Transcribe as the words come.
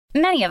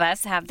Many of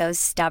us have those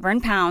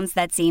stubborn pounds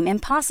that seem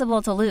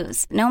impossible to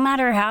lose, no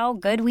matter how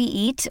good we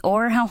eat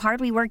or how hard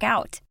we work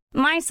out.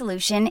 My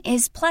solution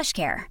is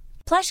PlushCare.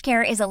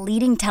 PlushCare is a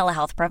leading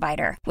telehealth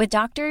provider with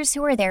doctors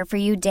who are there for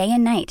you day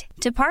and night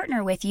to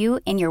partner with you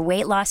in your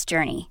weight loss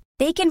journey.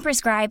 They can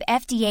prescribe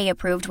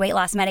FDA-approved weight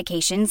loss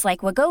medications like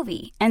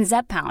Wegovy and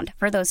Zepbound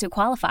for those who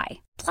qualify.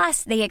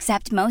 Plus, they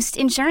accept most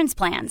insurance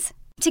plans.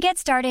 To get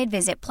started,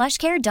 visit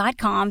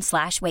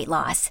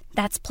plushcare.com/weightloss.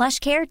 That's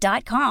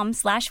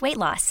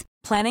plushcare.com/weightloss.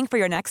 Planning for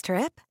your next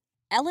trip?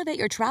 Elevate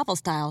your travel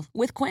style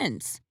with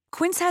Quince.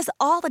 Quince has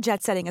all the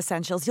jet-setting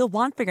essentials you'll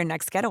want for your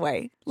next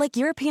getaway, like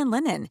European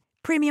linen,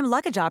 premium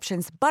luggage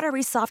options,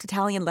 buttery soft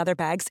Italian leather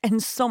bags,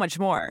 and so much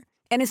more.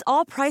 And is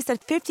all priced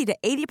at 50 to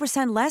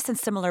 80% less than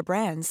similar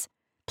brands.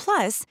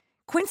 Plus,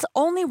 Quince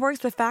only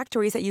works with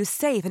factories that use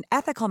safe and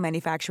ethical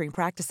manufacturing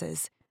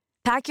practices.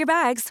 Pack your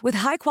bags with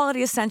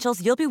high-quality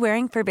essentials you'll be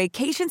wearing for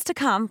vacations to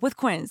come with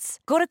Quince.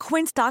 Go to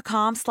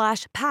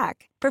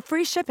quince.com/pack for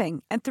free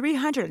shipping and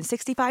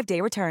 365-day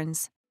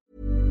returns.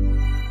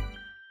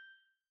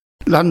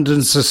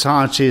 London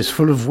society is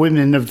full of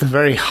women of the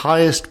very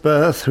highest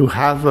birth who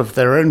have, of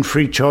their own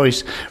free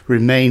choice,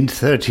 remained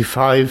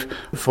 35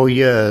 for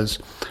years.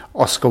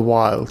 Oscar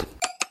Wilde.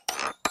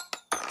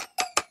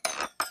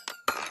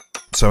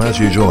 So as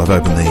usual, I've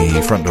opened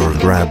the front door and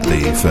grabbed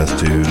the first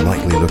two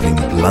likely-looking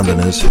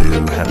Londoners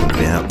who happen to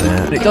be out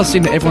there. It does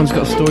seem that everyone's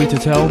got a story to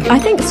tell. I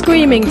think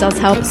screaming does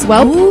help as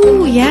well.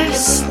 Ooh,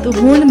 yes, the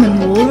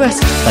Horniman Walrus.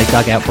 They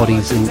dug out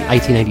bodies in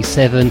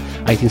 1887,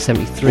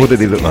 1873. What did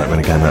he look like when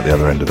he came out the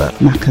other end of that?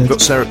 Knackered. Got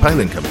Sarah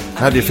Palin coming.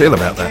 How do you feel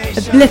about that?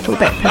 A little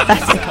bit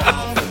pathetic.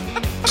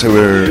 So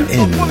we're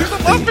in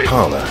the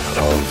parlour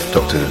of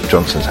Dr.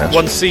 Johnson's house.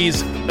 One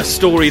sees a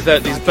story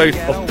that is both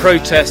of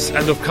protest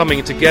and of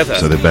coming together.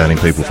 So they're banning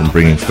people from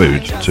bringing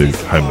food to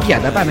homeless. Yeah,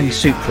 they're banning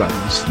soup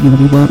runs. You know,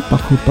 we weren't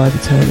buckled by the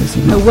tailors.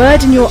 A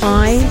word in your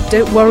eye,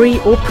 don't worry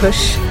or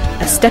push.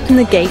 A step in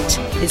the gate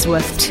is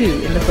worth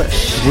two in the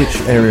bush.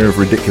 Which area of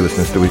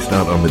ridiculousnyou do we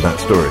start on with that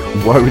story?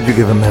 Why would you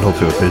give a medal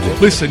to a pigeon?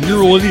 Listen,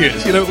 you're all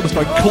idiots. You don't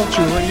understand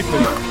culture or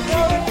anything.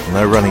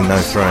 No running, no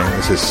throwing.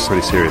 This is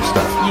pretty serious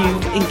stuff. You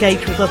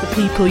engage with other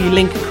people, you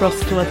link across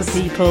to other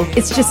people.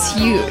 It's just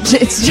huge.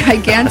 It's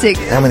gigantic.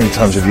 How many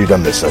times have you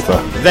done this so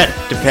far? That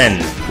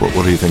depends.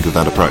 What do you think of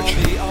that approach?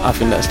 I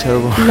think that's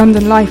terrible.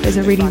 London life is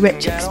a really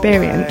rich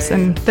experience,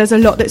 and there's a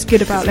lot that's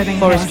good about living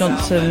Boris here.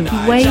 Johnson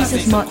weighs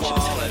as much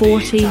as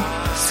 40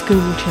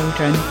 school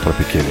children. What a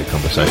peculiar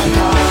conversation.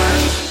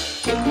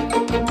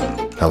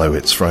 Hello,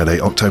 it's Friday,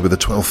 October the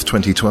 12th,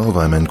 2012.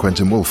 I'm N.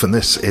 Quentin Woolf, and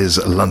this is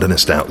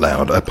Londonist Out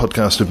Loud, a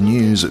podcast of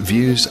news,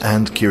 views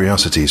and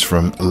curiosities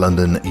from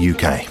London,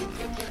 UK.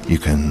 You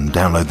can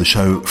download the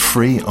show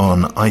free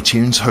on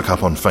iTunes, hook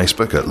up on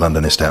Facebook at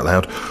Londonist Out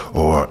Loud,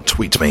 or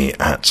tweet me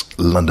at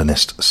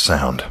Londonist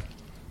Sound.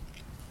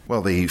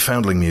 Well, the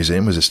Foundling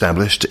Museum was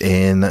established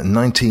in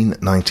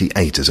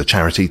 1998 as a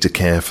charity to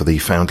care for the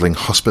Foundling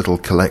Hospital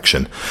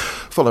collection.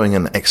 Following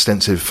an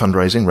extensive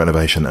fundraising,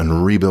 renovation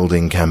and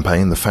rebuilding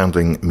campaign, the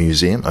Foundling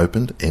Museum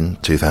opened in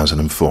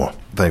 2004.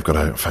 They've got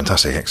a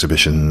fantastic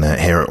exhibition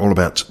here all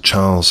about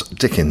Charles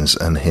Dickens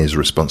and his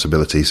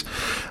responsibilities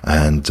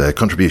and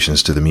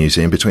contributions to the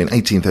museum. Between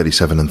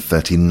 1837 and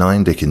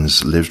 39,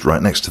 Dickens lived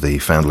right next to the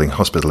Foundling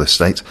Hospital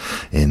estate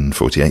in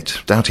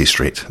 48 Doughty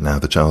Street, now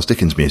the Charles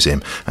Dickens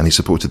Museum, and he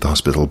supported the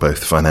hospital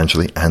both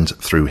financially and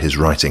through his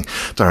writing.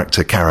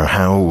 Director Caro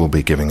Howell will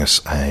be giving us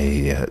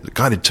a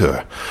guided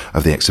tour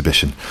of the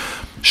exhibition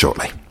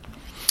shortly.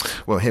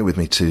 Well, here with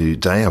me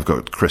today I've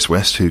got Chris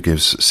West, who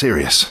gives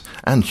serious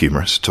and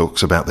humorous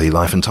talks about the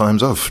life and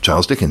times of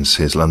Charles Dickens,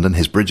 his London,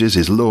 his bridges,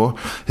 his law,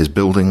 his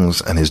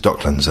buildings and his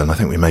docklands, and I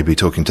think we may be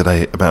talking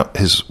today about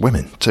his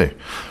women too.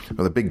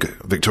 Well, the big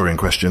Victorian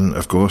question,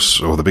 of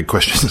course, or the big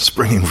question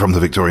springing from the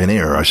Victorian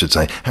era, I should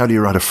say, how do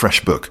you write a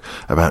fresh book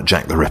about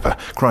Jack the Ripper?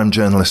 Crime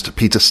journalist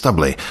Peter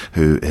Stubley,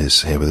 who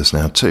is here with us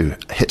now too,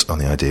 hit on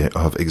the idea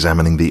of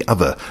examining the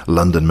other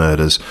London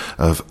murders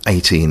of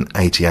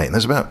 1888. And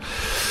there's about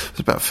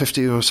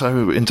 50 or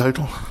so in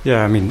total?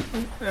 Yeah, I mean,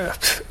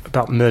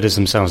 about murders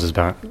themselves is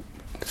about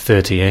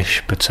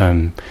 30-ish, but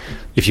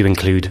if you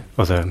include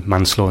other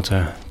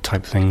manslaughter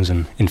type things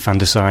and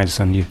infanticides,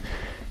 then you're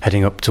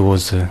heading up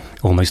towards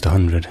almost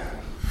 100.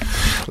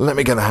 Let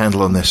me get a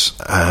handle on this.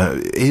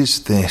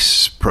 Is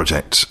this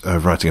project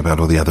of writing about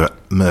all the other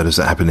murders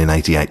that happened in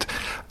 88,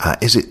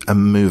 is it a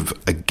move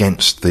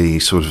against the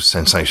sort of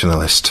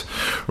sensationalist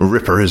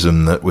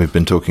ripperism that we've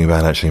been talking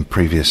about actually in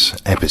previous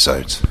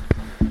episodes?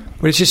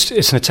 Well,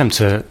 it's an attempt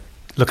to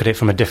look at it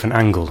from a different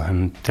angle,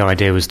 and the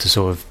idea was to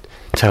sort of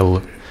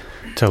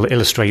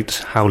illustrate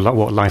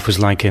what life was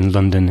like in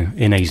London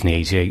in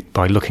 1888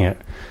 by looking at,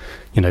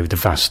 the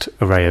vast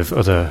array of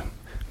other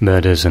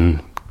murders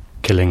and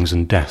killings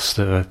and deaths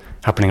that are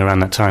happening around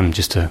that time,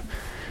 just to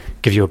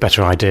give you a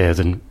better idea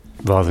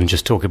rather than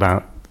just talk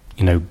about,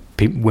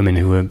 women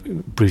who were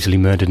brutally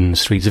murdered in the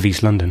streets of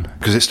East London.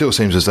 Because it still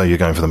seems as though you're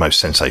going for the most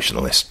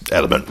sensationalist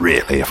element,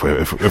 really, if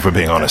we're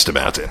being honest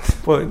about it.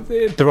 Well,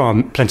 there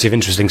are plenty of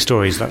interesting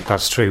stories,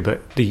 that's true,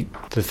 but the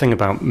thing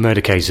about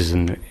murder cases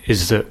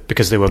is that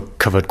because they were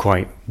covered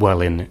quite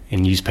well in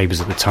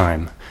newspapers at the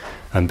time,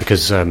 and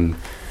because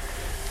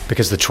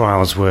the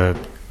trials were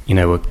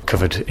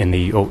covered in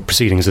the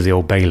proceedings of the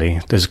Old Bailey,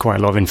 there's quite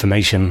a lot of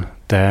information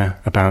there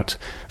about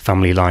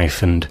family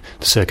life and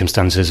the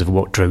circumstances of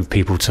what drove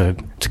people to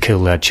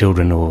kill their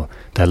children or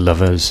their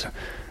lovers.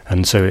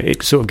 And so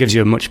it sort of gives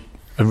you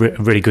a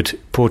really good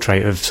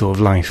portrait of sort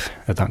of life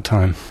at that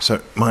time.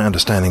 So my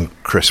understanding,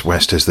 Chris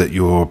West, is that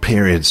your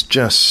periods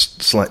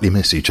just slightly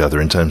miss each other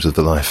in terms of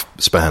the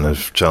lifespan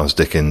of Charles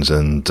Dickens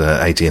and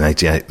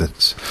 1888.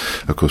 That's,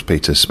 of course,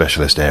 Peter's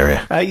specialist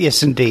area.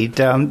 Yes, indeed.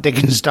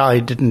 Dickens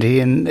died, didn't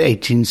he, in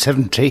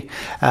 1870?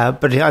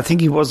 But I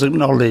think he was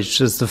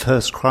acknowledged as the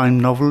first crime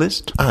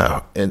novelist.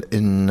 Oh,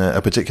 in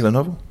a particular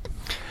novel?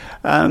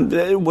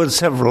 Well,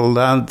 several.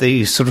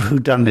 The sort of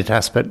whodunit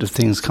aspect of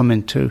things come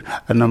into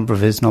a number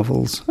of his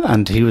novels,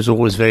 and he was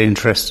always very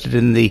interested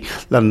in the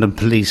London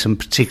police and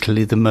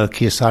particularly the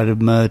murkier side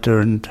of murder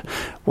and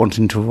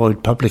wanting to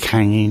avoid public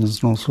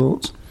hangings and all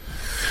sorts.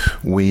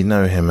 We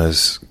know him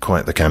as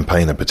quite the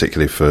campaigner,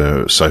 particularly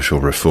for social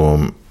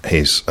reform.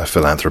 He's a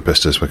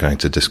philanthropist, as we're going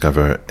to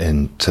discover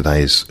in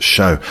today's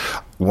show.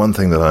 One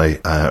thing that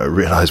I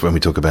realise when we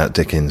talk about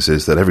Dickens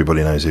is that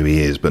everybody knows who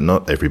he is, but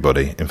not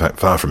everybody, in fact,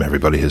 far from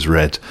everybody, has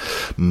read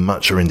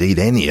much or indeed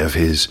any of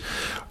his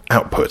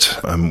output.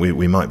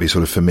 We might be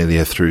sort of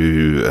familiar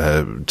through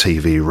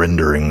TV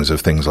renderings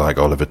of things like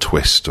Oliver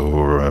Twist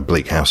or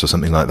Bleak House or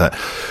something like that.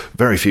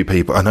 Very few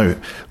people. I know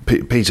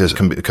Peter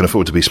can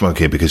afford to be smug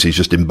here because he's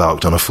just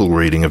embarked on a full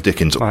reading of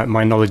Dickens.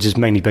 My knowledge is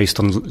mainly based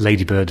on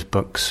Ladybird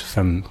books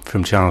from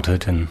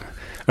childhood and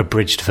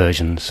abridged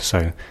versions,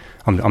 so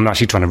I'm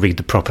actually trying to read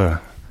the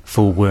proper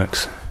full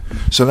works.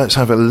 So let's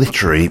have a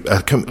literary...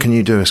 can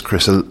you do us,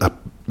 Chris, a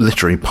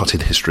literary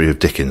potted history of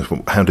Dickens?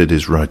 How did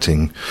his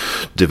writing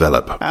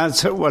develop?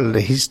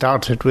 He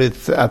started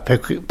with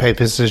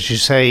papers, as you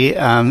say.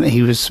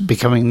 He was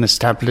becoming an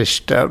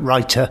established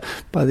writer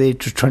by the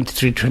age of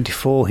 23,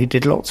 24. He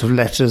did lots of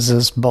letters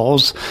as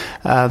Boz.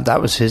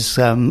 That was his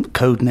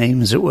code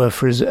name, as it were,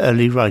 for his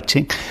early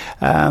writing.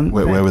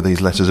 Where were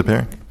these letters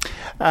appearing?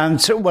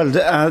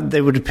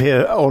 They would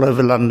appear all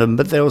over London,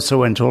 but they also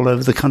went all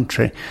over the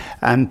country,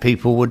 and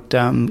people would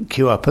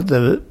queue up at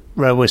the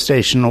railway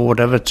station or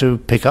whatever to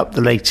pick up the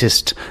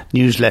latest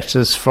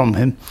newsletters from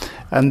him.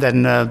 And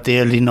then the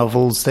early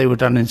novels, they were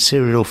done in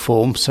serial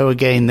form, so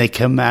again they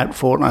came out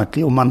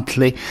fortnightly or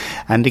monthly,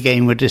 and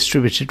again were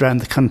distributed around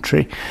the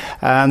country.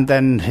 And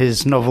then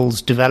his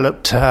novels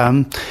developed.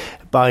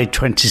 By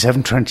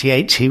 27,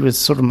 28, he was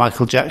sort of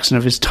Michael Jackson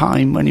of his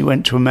time. When he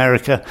went to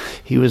America,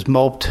 he was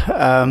mobbed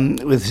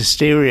with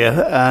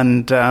hysteria,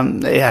 and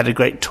he had a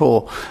great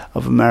tour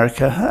of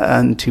America,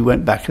 and he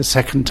went back a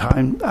second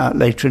time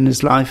later in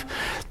his life.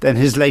 Then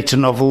his later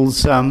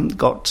novels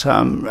got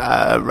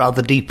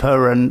rather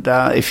deeper, and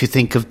if you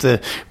think of we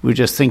were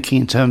just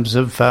thinking in terms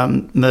of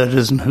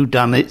murders and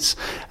whodunits,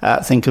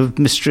 think of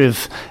Mystery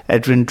of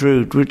Edwin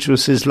Drood, which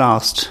was his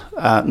last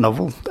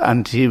novel,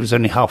 and he was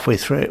only halfway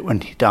through it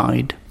when he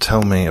died.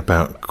 Tell me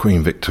about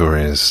Queen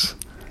Victoria's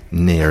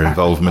near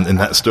involvement in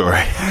that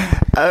story.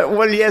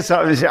 Yes,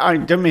 I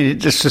don't mean it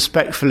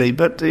disrespectfully,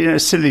 but,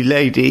 silly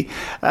lady.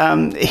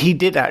 He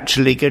did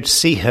actually go to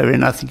see her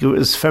in, I think it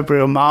was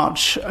February or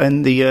March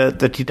in the year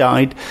that he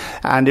died,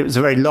 and it was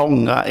a very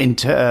long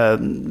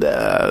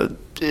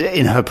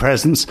in her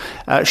presence.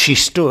 She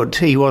stood.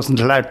 He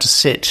wasn't allowed to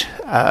sit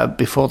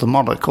before the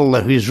monarch,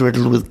 although he was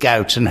riddled with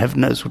gout and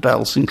heaven knows what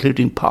else,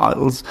 including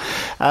piles.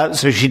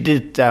 So she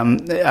did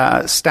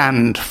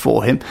stand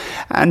for him.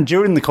 And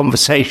during the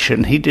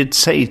conversation, he did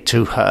say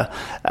to her,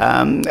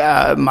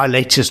 my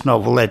latest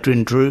novel,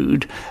 Edwin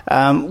Drood,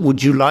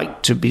 would you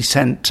like to be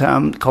sent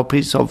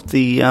copies of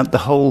the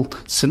whole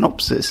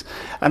synopsis?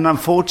 And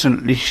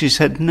unfortunately, she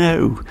said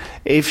no.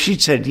 If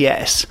she'd said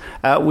yes,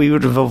 we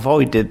would have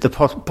avoided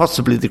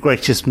possibly the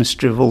greatest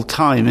mystery of all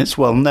time. It's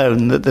well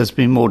known that there's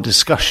been more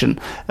discussion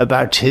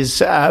about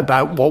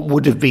about what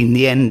would have been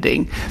the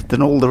ending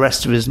than all the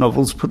rest of his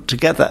novels put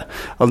together.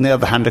 On the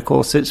other hand, of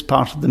course, it's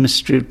part of the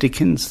mystery of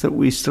Dickens that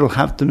we still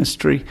have the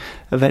mystery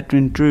of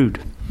Edwin Drood.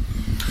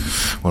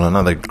 Well,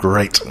 another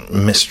great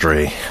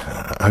mystery,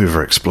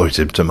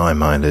 overexploited to my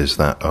mind, is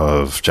that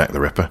of Jack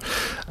the Ripper,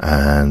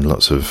 and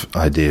lots of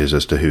ideas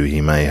as to who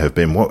he may have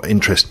been. What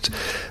interests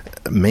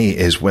me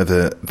is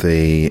whether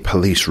the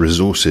police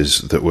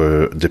resources that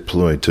were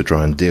deployed to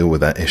try and deal with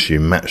that issue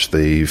matched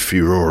the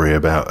furore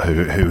about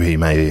who he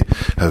may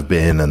have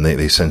been and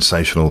the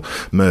sensational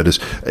murders.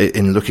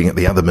 In looking at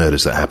the other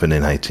murders that happened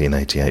in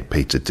 1888,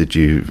 Peter, did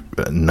you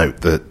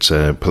note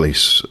that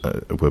police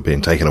were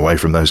being taken away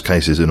from those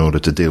cases in order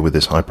to deal with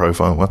this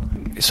high-profile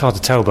one? It's hard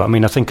to tell, but I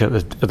mean, I think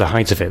at the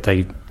height of it,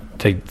 they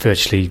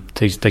virtually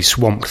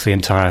swamped the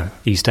entire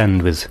East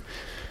End with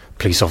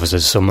police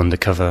officers, some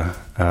undercover,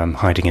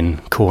 hiding in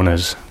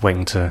corners,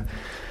 waiting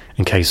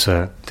in case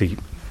the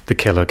the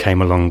killer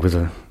came along with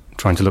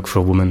trying to look for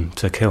a woman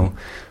to kill.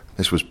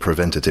 This was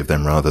preventative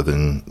then, rather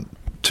than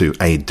to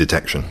aid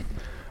detection?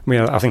 I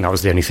mean, I think that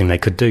was the only thing they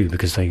could do,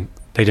 because they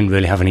didn't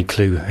really have any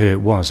clue who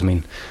it was. I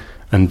mean,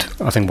 and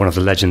I think one of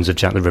the legends of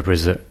Jack the Ripper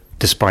is that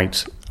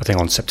despite, I think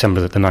on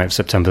the night of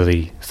September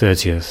the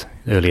 30th,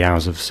 early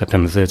hours of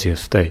September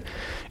 30th,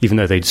 even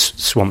though they'd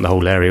swamped the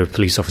whole area with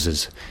police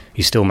officers,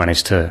 he still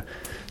managed to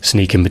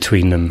sneak in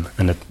between them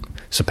and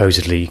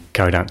supposedly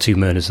carried out 2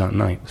 murders that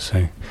night.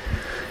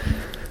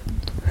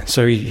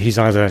 So he's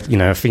either,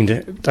 a fiend.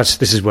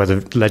 This is where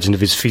the legend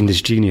of his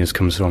fiendish genius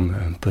comes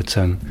from. But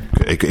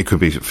it could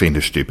be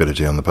fiendish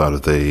stupidity on the part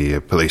of the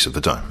police at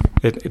the time.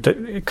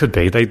 It could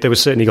be. They were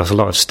certainly got a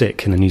lot of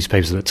stick in the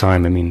newspapers at the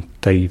time. I mean,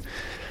 I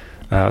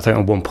think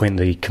at one point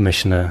the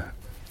commissioner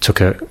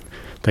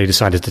they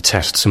decided to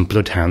test some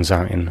bloodhounds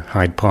out in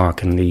Hyde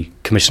Park, and the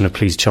Commissioner of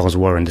Police, Charles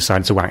Warren,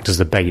 decided to act as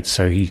the bait,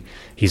 so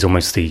he's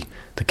almost the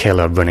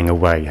killer running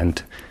away,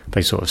 and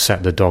they sort of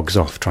set the dogs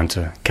off trying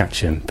to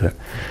catch him.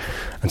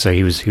 And so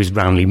he was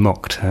roundly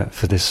mocked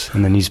for this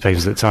in the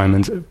newspapers at the time,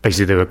 and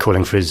basically they were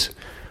calling for his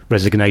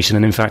resignation,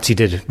 and in fact he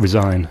did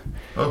resign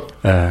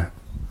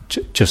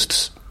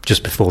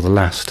just before the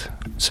last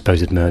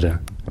supposed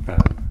murder,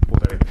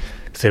 although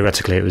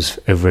theoretically it was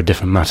over a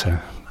different matter.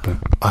 But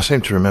I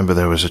seem to remember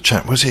there was a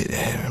chap, was it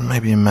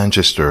maybe in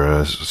Manchester,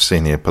 a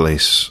senior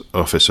police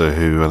officer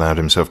who allowed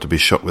himself to be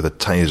shot with a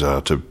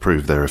taser to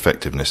prove their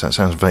effectiveness. That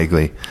sounds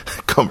vaguely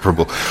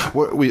comparable.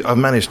 I've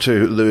managed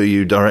to lure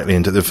you directly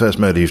into the first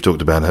murder you've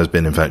talked about has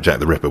been, in fact, Jack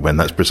the Ripper, when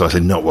that's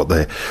precisely not what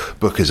the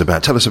book is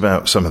about. Tell us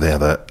about some of the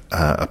other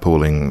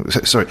appalling...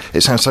 Sorry,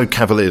 it sounds so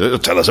cavalier.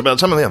 Tell us about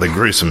some of the other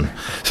gruesome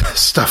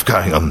stuff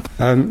going on.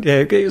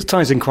 It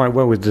ties in quite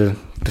well with the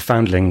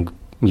Foundling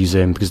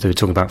Museum, because they were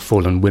talking about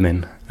fallen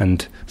women,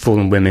 and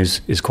fallen women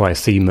is quite a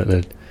theme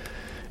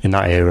in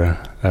that era,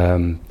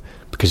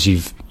 because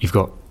you've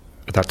got,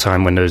 at that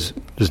time when there's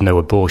no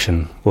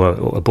abortion, or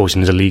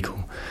abortion is illegal,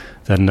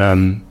 then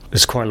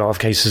there's quite a lot of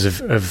cases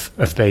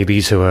of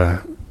babies who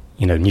are,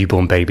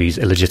 newborn babies,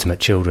 illegitimate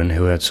children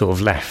who are sort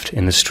of left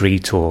in the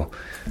street or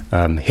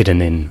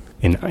hidden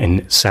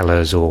in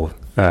cellars, or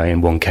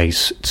in one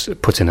case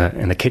put in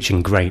a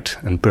kitchen grate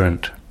and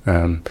burnt.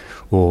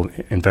 Or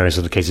in various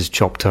other cases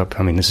chopped up.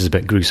 I mean, this is a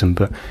bit gruesome,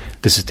 but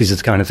these are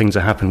the kind of things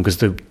that happen because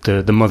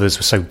the mothers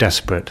were so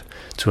desperate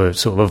to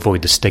sort of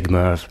avoid the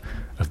stigma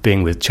of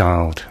being with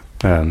child.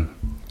 A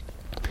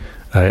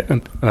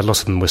lot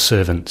of them were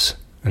servants,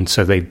 and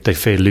so they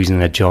feared losing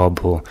their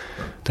job or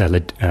their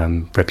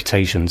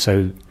reputation.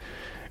 So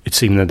it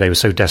seemed that they were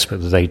so desperate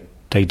that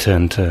they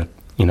turned to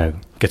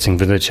getting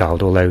rid of the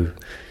child. Although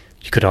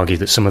you could argue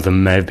that some of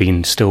them may have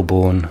been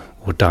stillborn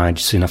or died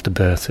soon after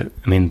birth.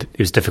 I mean, it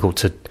was difficult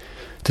to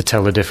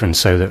tell the difference,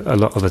 so that a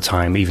lot of the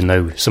time, even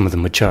though some of the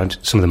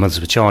mothers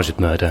were charged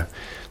with murder,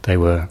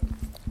 the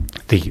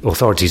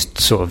authorities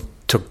sort of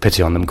took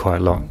pity on them quite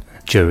a lot,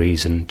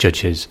 juries and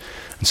judges,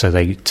 and so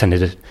they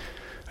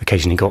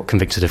occasionally got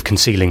convicted of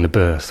concealing the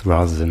birth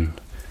rather than,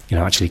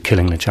 actually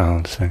killing the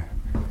child. So.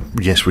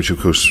 Yes, which of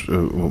course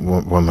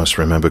one must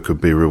remember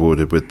could be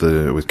rewarded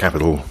with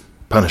capital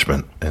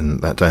punishment in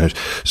that day and age.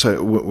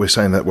 So we're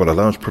saying that a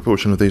large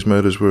proportion of these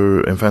murders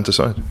were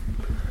infanticide?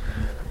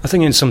 I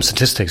think in some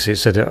statistics it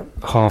said that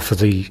half of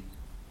the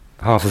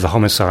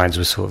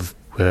homicides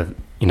were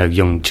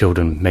young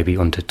children, maybe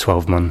under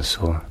 12 months.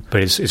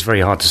 But it's very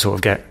hard to sort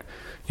of get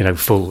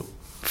full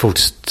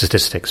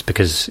statistics,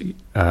 because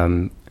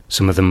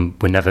some of them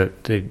were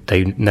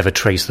they never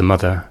traced the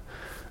mother,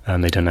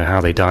 and they don't know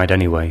how they died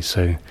anyway.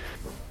 So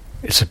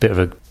it's a bit of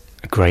a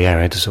grey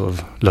area to sort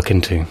of look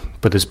into.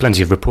 But there's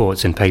plenty of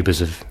reports in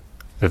papers of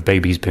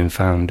babies being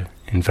found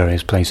in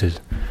various places.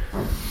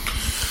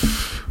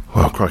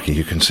 Well, crikey,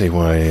 you can see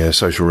why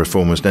social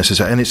reform was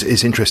necessary. And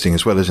it's interesting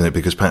as well, isn't it?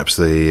 Because perhaps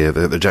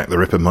the Jack the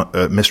Ripper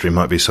mystery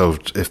might be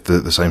solved if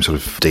the same sort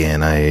of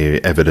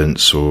DNA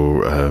evidence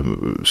or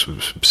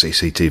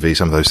CCTV,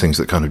 some of those things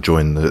that kind of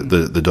join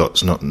the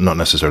dots, not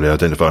necessarily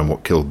identifying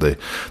what killed the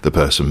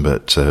person,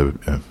 but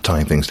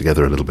tying things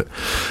together a little bit.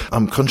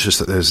 I'm conscious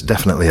that there's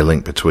definitely a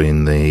link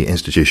between the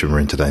institution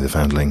we're in today, the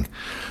Foundling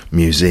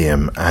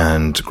Museum,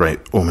 and Great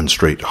Ormond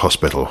Street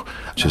Hospital,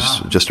 which is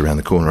just around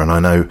the corner. And I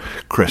know,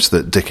 Chris,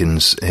 that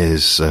Dickens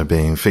is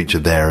being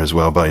featured there as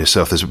well by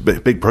yourself. There's a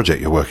big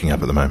project you're working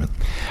up at the moment.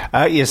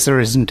 Yes, there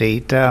is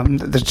indeed.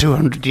 The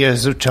 200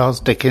 years of Charles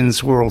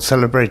Dickens we're all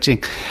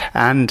celebrating,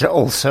 and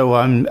also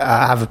I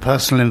have a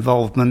personal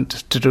involvement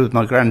to do with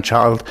my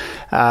grandchild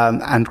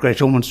and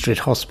Great Ormond Street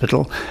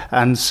Hospital,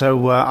 and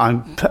so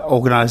I'm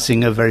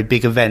organising a very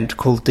big event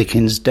called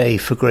Dickens Day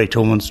for Great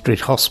Ormond Street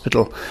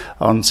Hospital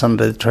on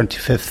Sunday the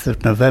 25th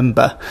of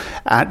November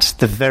at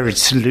the very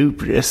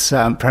salubrious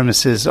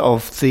premises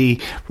of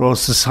the Royal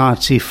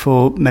Society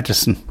for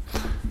Medicine.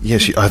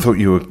 Yes, I thought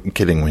you were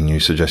kidding when you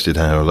suggested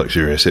how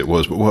luxurious it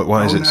was, but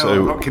why is it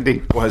I'm not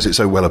kidding. Why is it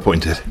so well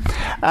appointed?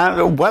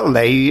 Well,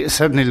 they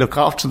certainly look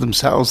after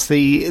themselves.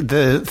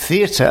 The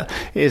theatre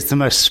is the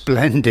most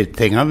splendid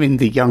thing. I mean,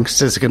 the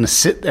youngsters are going to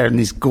sit there in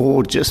these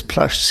gorgeous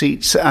plush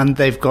seats, and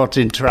they've got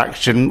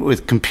interaction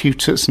with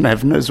computers and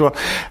everything as well.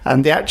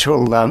 And the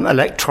actual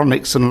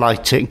electronics and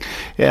lighting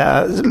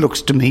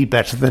looks to me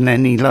better than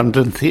any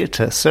London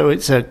theatre. So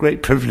it's a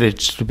great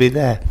privilege to be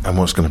there. And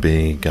what's going to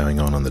be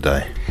going on the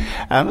day?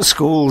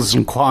 Schools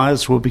and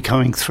choirs will be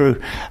coming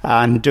through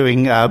and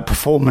doing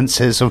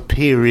performances of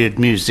period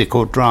music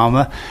or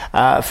drama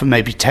for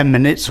maybe 10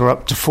 minutes or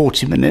up to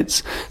 40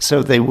 minutes.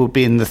 So they will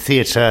be in the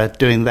theatre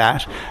doing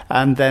that.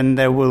 And then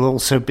there will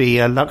also be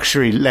a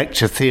luxury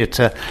lecture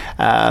theatre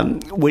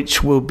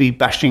which will be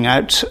bashing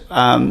out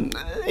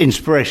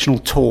inspirational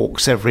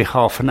talks every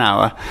half an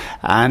hour.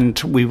 And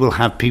we will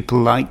have people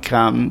like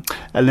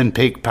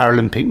Olympic,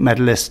 Paralympic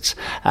medalists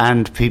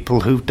and people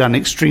who've done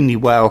extremely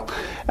well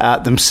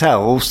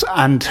themselves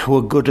and who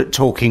are good at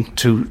talking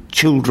to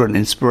children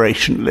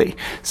inspirationally,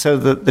 so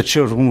that the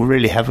children will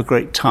really have a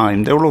great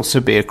time. There will also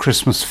be a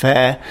Christmas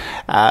fair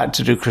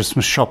to do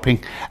Christmas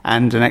shopping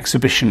and an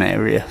exhibition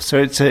area. So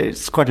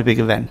it's quite a big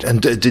event.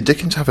 And did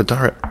Dickens have a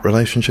direct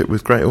relationship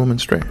with Great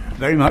Ormond Street?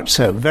 Very much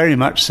so, very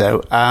much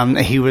so.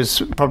 He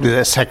was probably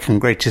their second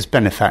greatest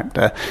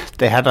benefactor.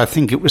 They had, I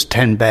think it was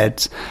 10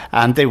 beds,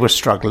 and they were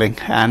struggling.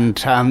 And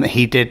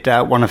he did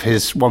one of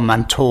his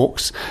one-man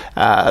talks,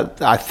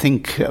 I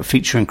think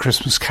featuring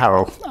Christmas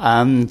Carol,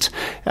 and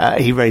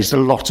he raised a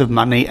lot of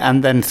money,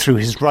 and then through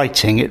his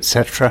writing,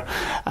 etc.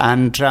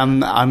 And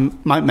I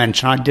might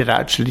mention I did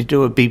actually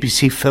do a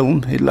BBC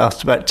film. It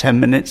lasted about 10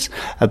 minutes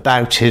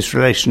about his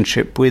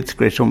relationship with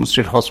Great Ormond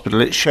Street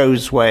Hospital. It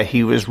shows where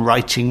he was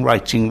writing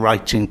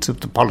to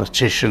the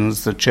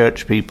politicians, the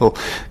church people,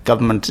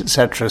 government,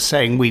 etc.,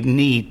 saying we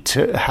need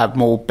to have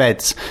more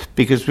beds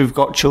because we've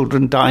got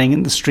children dying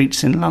in the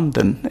streets in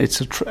London.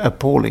 It's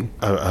appalling.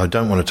 I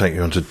don't want to take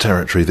you onto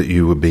territory that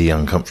you would be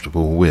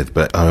uncomfortable with,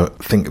 but I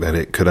think that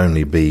it could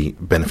only be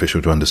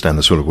beneficial to understand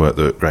the sort of work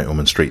that Great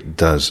Ormond Street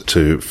does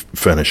to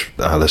furnish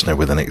our listener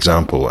with an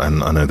example.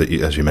 And I know that,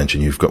 as you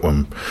mentioned, you've got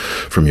one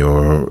from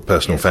your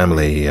personal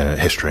family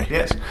history.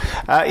 Yes.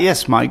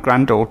 Yes, my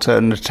granddaughter,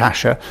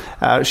 Natasha,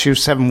 she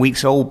was 7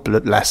 weeks old,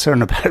 bless her,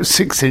 and about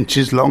 6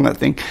 inches long, I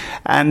think,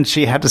 and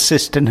she had a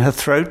cyst in her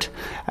throat,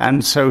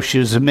 and so she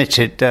was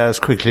admitted as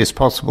quickly as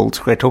possible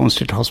to Great Ormond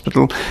Street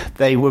Hospital.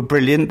 They were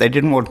brilliant. They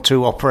didn't want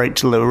to operate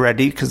till they were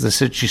ready because they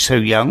said she's so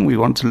young, we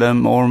want to learn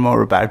more and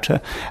more about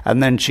her.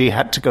 And then she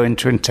had to go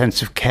into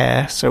intensive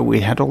care, so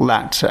we had all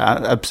that,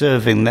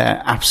 observing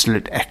their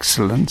absolute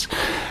excellence.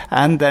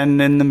 And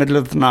then in the middle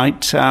of the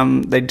night,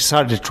 they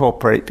decided to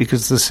operate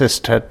because the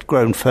cyst had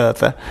grown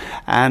further,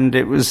 and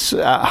it was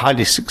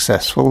highly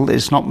successful.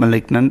 It's not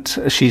malignant.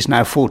 She's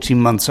now 14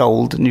 months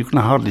old, and you can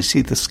hardly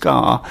see the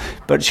scar,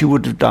 but she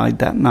would have died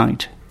that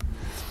night.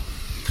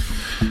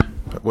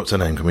 What's her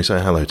name? Can we say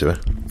hello to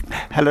her?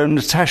 Hello,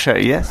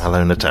 Natasha, yes.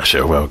 Hello,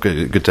 Natasha. Well,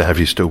 good to have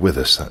you still with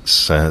us.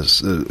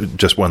 That's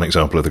just one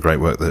example of the great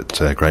work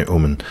that Great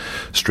Ormond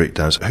Street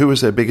does. Who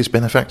was their biggest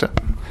benefactor?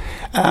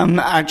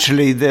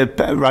 Actually, the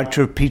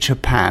writer of Peter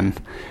Pan.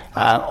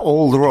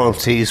 All the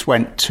royalties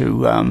went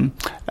to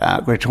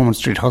Great Ormond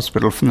Street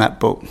Hospital from that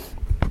book.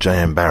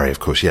 J.M. Barrie, of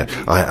course, yeah.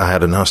 I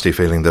had a nasty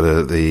feeling that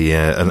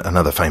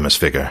another famous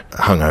figure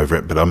hung over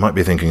it, but I might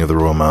be thinking of the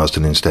Royal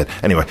Marsden instead.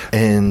 Anyway,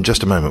 in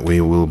just a moment,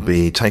 we will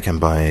be taken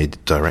by a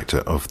director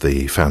of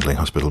the Foundling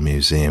Hospital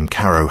Museum,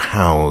 Caro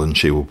Howell, and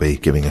she will be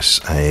giving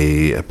us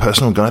a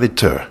personal guided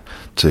tour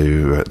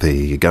to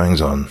the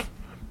goings-on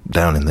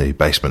down in the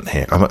basement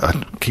here.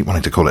 I keep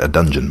wanting to call it a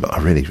dungeon, but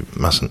I really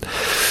mustn't.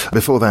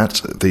 Before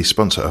that, the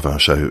sponsor of our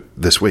show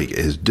this week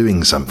is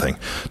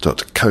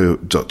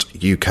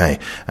doingsomething.co.uk,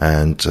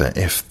 and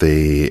if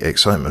the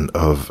excitement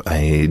of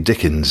a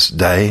Dickens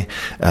day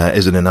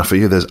isn't enough for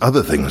you, there's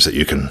other things that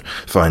you can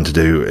find to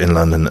do in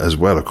London as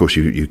well. Of course,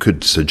 you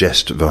could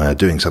suggest via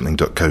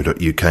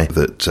doingsomething.co.uk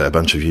that a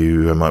bunch of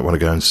you might want to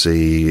go and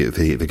see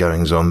the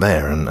goings-on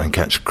there and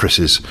catch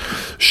Chris's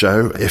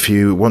show. If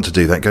you want to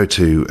do that, go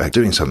to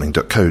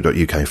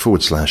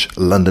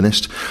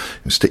doingsomething.co.uk/Londonist.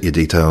 Stick your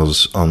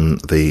details on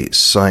the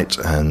site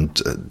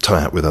and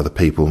tie up with other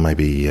people,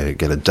 maybe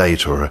get a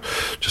date or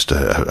just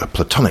a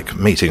platonic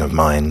meeting of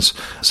minds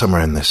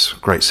somewhere in this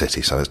great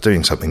city. So it's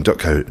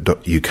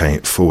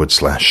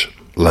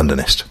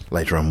doingsomething.co.uk/Londonist.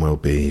 Later on, we'll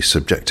be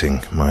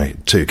subjecting my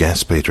two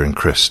guests, Peter and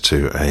Chris,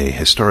 to a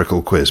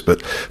historical quiz.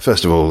 But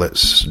first of all,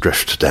 let's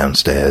drift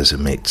downstairs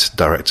and meet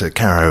director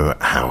Caro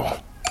Howell.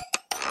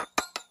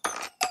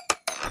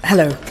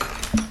 Hello.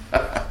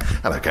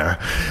 Hello, Caro.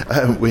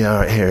 We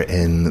are here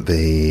in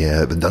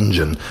the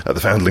dungeon at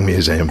the Foundling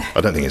Museum.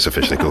 I don't think it's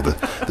officially called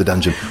the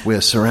dungeon. We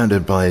are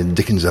surrounded by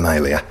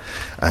Dickensalia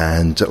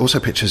and also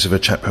pictures of a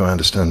chap who I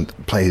understand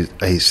played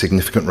a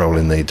significant role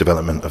in the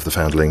development of the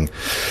Foundling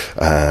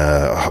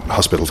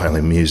Hospital,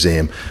 Foundling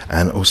Museum,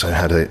 and also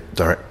had a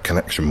direct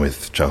connection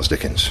with Charles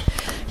Dickens.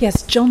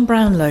 Yes, John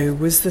Brownlow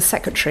was the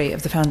secretary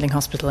of the Foundling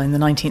Hospital in the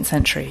 19th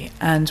century,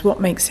 and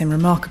what makes him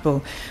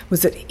remarkable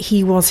was that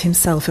he was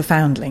himself a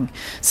foundling.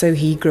 So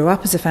he grew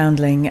up as a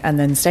foundling and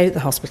then stayed at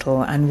the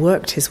hospital and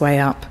worked his way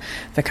up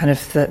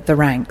the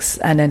ranks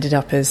and ended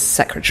up as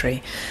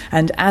secretary.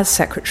 And as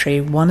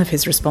secretary, one of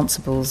his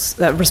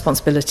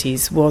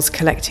responsibilities was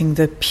collecting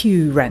the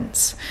pew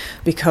rents,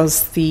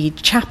 because the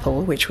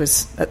chapel, which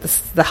was at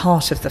the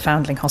heart of the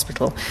Foundling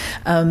Hospital,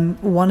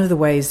 one of the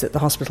ways that the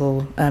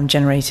hospital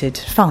generated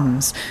funds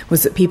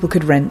was that people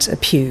could rent a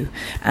pew,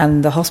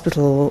 and the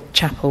hospital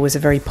chapel was a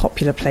very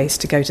popular place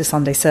to go to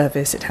Sunday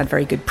service. It had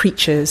very good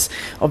preachers,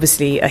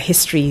 obviously a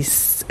history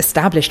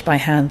established by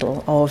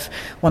Handel of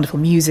wonderful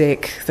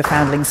music. The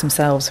Foundlings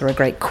themselves were a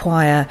great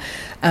choir,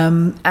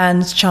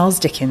 and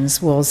Charles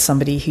Dickens was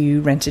somebody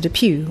who rented a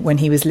pew when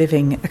he was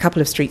living a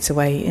couple of streets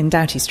away in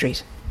Doughty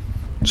Street.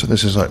 So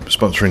this is like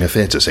sponsoring a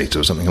theatre seat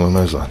or something along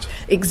those lines?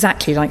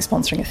 Exactly like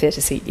sponsoring a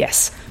theatre seat,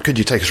 yes. Could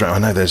you take us around?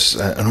 I know there's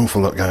an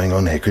awful lot going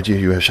on here. Could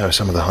you show us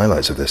some of the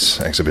highlights of this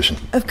exhibition?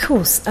 Of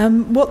course.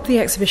 What the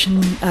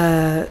exhibition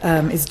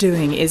is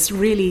doing is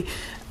really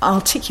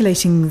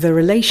articulating the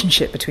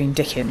relationship between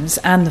Dickens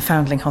and the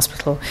Foundling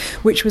Hospital,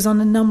 which was on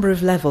a number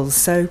of levels.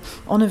 So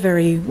on a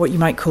very, what you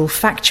might call,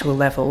 factual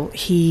level,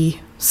 he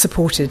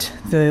supported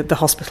the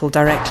hospital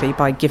directly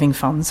by giving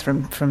funds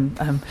from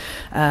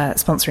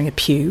sponsoring a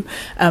pew.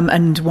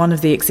 And one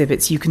of the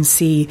exhibits, you can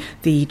see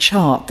the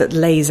chart that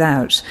lays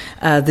out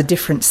the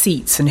different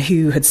seats and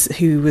who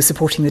was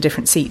supporting the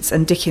different seats.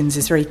 And Dickens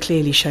is very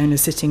clearly shown as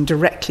sitting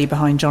directly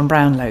behind John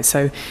Brownlow,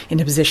 so in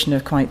a position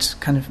of quite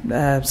kind of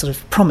sort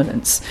of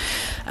prominence.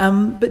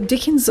 But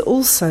Dickens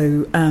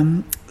also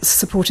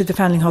supported the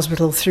Foundling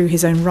Hospital through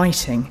his own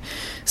writing.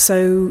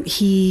 So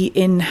he,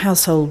 in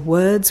Household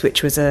Words,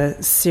 which was a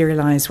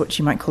serialised, what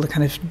you might call a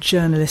kind of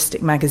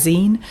journalistic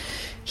magazine,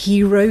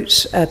 he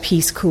wrote a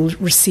piece called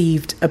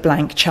Received a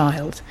Blank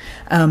Child,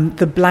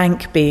 the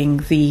blank being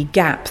the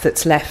gap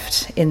that's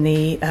left in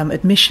the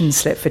admission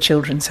slip for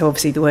children, so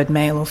obviously the word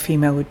male or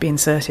female would be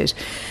inserted.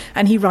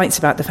 And he writes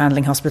about the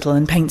Foundling Hospital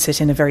and paints it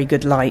in a very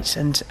good light,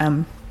 and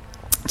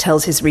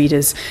tells his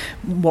readers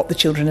what the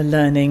children are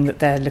learning, that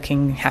they're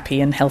looking happy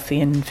and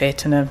healthy and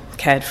fit and are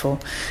cared for.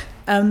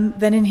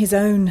 Then in his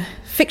own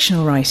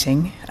fictional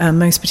writing,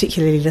 most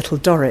particularly Little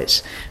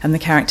Dorrit and the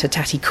character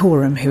Tatty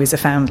Coram, who is a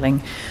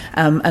foundling,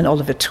 and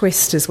Oliver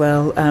Twist as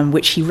well,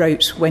 which he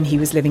wrote when he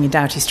was living in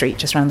Doughty Street,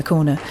 just round the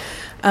corner.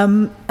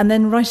 And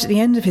then right at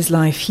the end of his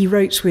life, he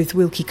wrote with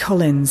Wilkie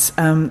Collins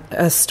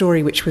a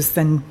story which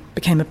then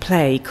became a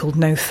play called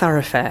No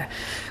Thoroughfare,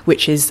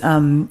 which is,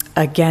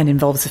 again,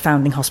 involves the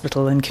Foundling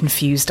Hospital and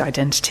confused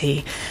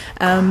identity.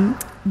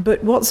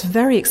 But what's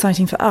very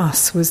exciting for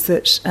us was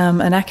that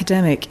an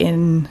academic,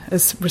 in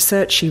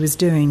research she was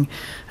doing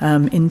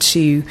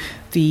into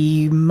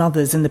the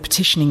mothers and the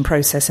petitioning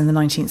process in the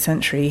 19th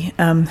century,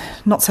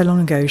 not so long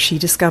ago, she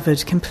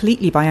discovered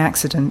completely by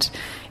accident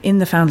in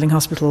the Foundling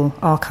Hospital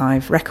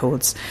archive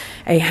records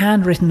a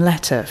handwritten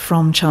letter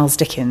from Charles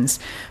Dickens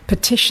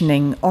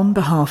petitioning on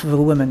behalf of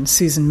a woman,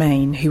 Susan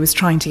Mayne, who was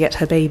trying to get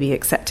her baby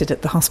accepted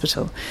at the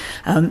hospital.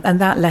 And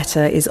that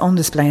letter is on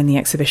display in the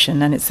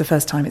exhibition, and it's the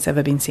first time it's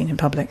ever been seen in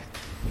public.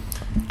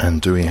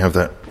 And do we have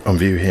that on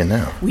view here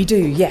now? We do,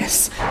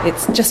 yes.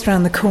 It's just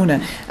round the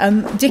corner.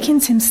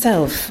 Dickens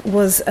himself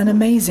was an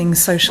amazing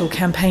social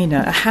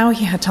campaigner. How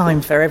he had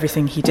time for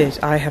everything he did,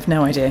 I have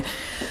no idea.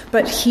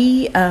 But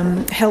he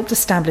helped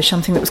establish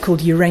something that was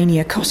called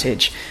Urania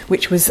Cottage,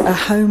 which was a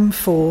home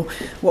for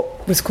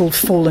what was called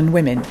fallen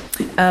women.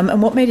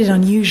 And what made it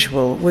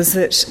unusual was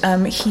that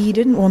he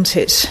didn't want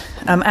it.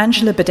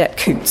 Angela Burdett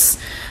Coutts,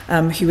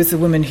 who was the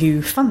woman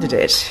who funded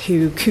it,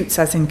 Coutts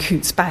as in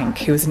Coutts Bank,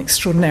 who was an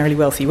extraordinarily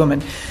wealthy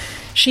woman,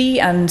 she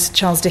and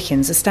Charles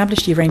Dickens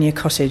established Urania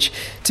Cottage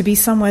to be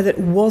somewhere that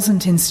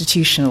wasn't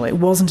institutional. It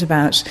wasn't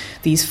about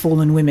these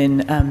fallen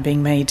women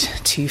being made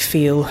to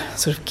feel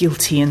sort of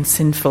guilty and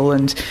sinful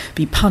and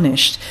be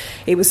punished.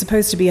 It was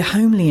supposed to be a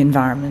homely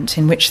environment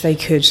in which they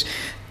could,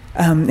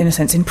 in a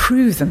sense,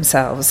 improve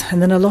themselves.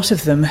 And then a lot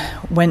of them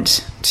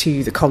went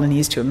to the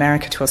colonies, to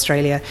America, to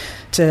Australia,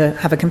 to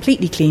have a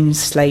completely clean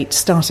slate,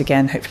 start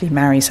again, hopefully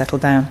marry, settle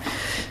down.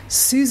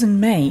 Susan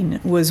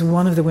Mayne was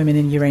one of the women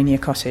in Urania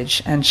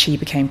Cottage, and she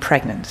became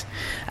pregnant.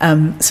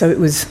 So it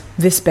was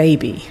this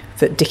baby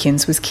that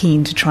Dickens was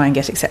keen to try and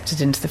get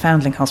accepted into the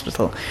Foundling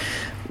Hospital.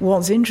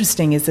 What's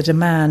interesting is that a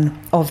man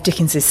of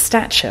Dickens's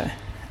stature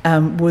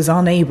was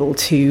unable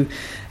to,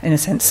 in a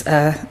sense,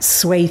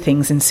 sway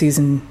things in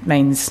Susan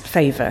Mayne's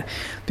favour,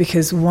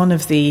 because one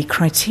of the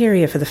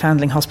criteria for the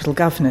Foundling Hospital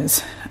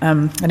governors,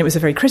 and it was a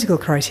very critical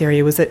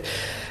criteria, was that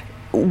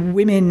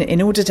women,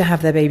 in order to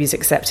have their babies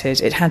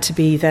accepted, it had to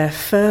be their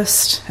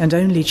first and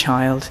only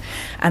child,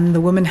 and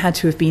the woman had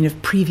to have been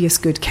of previous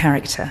good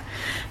character.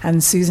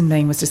 And Susan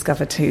Mayne was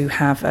discovered to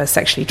have a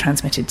sexually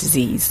transmitted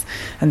disease,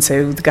 and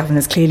so the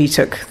governors clearly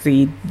took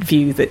the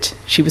view that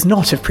she was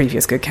not of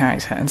previous good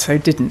character, and so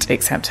didn't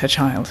accept her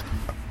child.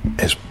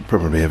 It's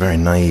probably a very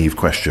naive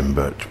question,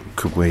 but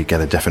could we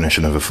get a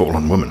definition of a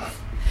fallen woman?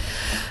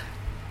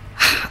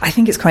 I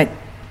think it's quite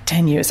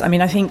tenuous. I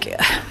mean, I think,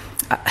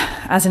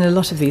 as in a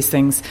lot of these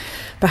things,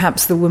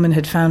 perhaps the woman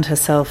had found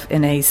herself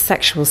in a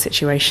sexual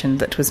situation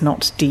that was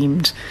not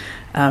deemed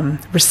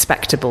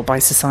respectable by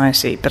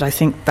society, but I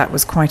think that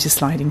was quite a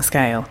sliding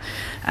scale.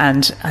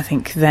 And I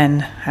think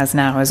then, as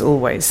now, as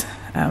always,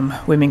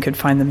 women could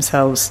find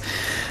themselves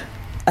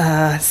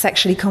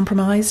sexually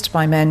compromised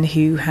by men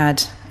who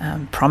had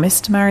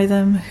promised to marry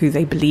them, who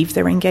they believed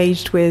they were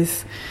engaged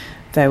with.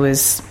 There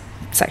was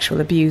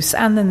sexual abuse,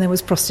 and then there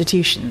was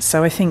prostitution.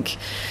 So I think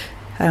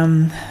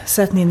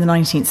certainly in the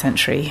 19th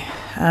century,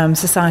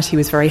 society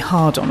was very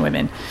hard on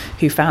women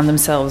who found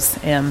themselves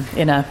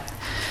in a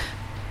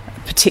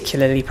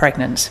particularly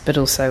pregnant, but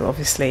also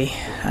obviously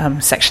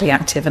sexually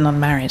active and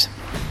unmarried.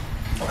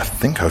 I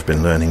think I've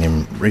been learning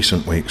in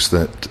recent weeks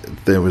that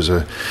there was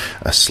a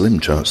slim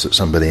chance that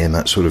somebody in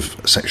that sort of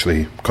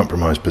sexually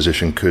compromised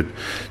position could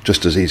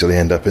just as easily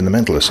end up in the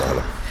mental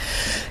asylum.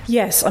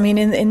 Yes, I mean,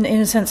 in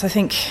a sense, I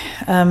think,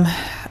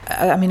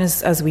 I mean,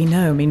 as we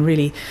know, I mean,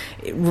 really,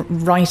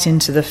 right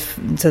into the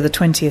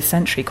 20th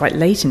century, quite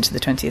late into the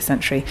 20th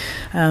century,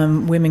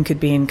 women could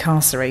be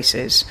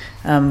incarcerated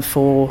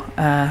for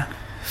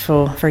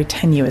very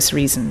tenuous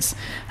reasons,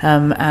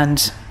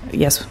 and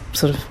yes,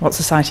 sort of what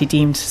society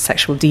deemed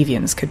sexual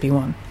deviance could be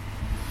one.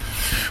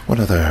 What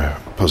other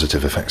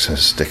positive effects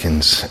has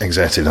Dickens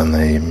exerted on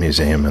the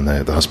museum and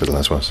the hospital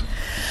as was?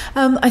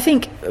 I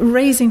think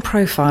raising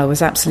profile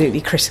was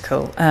absolutely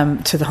critical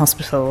to the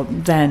hospital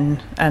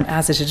then, and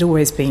as it had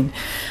always been.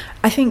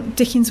 I think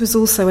Dickens was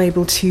also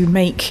able to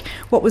make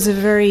what was a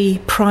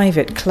very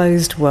private,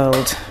 closed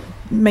world,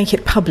 make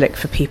it public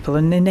for people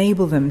and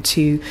enable them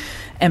to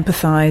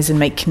empathise and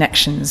make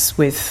connections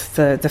with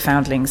the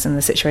foundlings and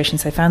the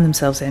situations they found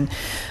themselves in.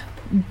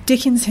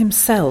 Dickens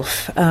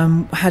himself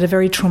had a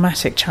very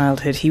traumatic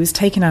childhood. He was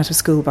taken out of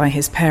school by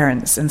his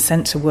parents and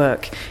sent to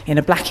work in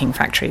a blacking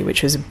factory,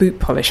 which was a boot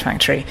polish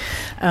factory.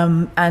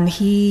 And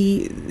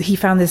he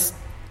found this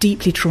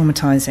deeply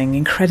traumatising,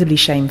 incredibly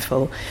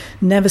shameful,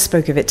 never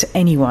spoke of it to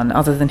anyone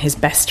other than his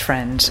best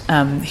friend,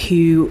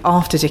 who,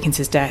 after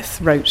Dickens's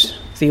death, wrote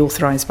the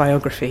authorised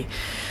biography.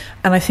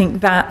 And I think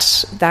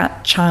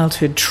that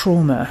childhood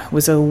trauma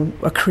was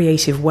a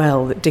creative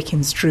well that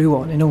Dickens drew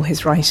on in all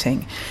his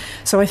writing.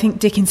 So I think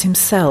Dickens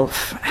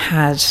himself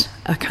had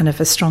a kind of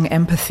a strong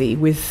empathy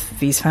with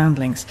these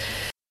foundlings.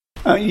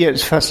 Yeah,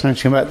 it's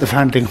fascinating about the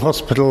Foundling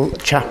Hospital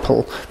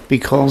chapel,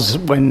 because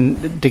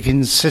when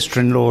Dickens'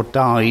 sister-in-law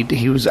died,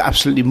 he was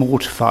absolutely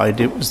mortified.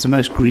 It was the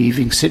most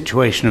grieving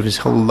situation of his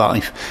whole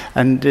life,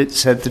 and it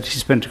said that he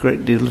spent a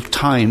great deal of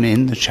time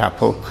in the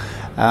chapel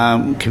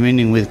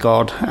communing with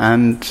God,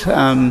 and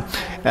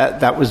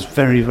that was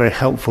very, very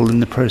helpful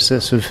in the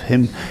process of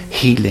him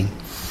healing.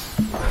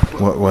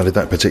 Why did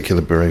that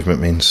particular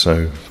bereavement mean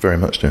so very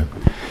much to him?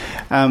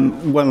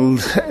 Well,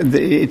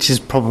 it is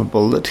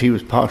probable that he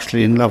was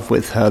partially in love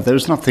with her. There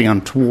was nothing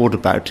untoward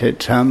about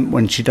it.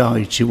 When she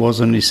died, she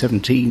was only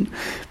 17,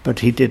 but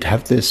he did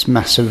have this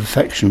massive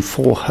affection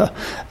for her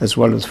as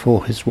well as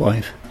for his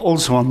wife.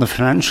 Also on the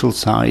financial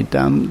side,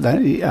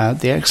 the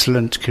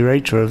excellent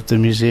curator of the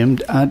museum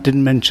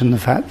didn't mention the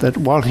fact that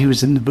while he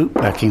was in the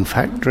bootblacking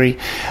factory,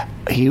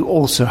 he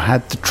also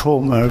had the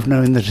trauma of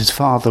knowing that his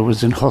father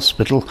was in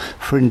hospital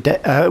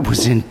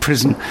was in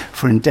prison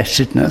for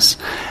indebtedness,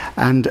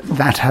 and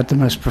that had the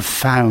most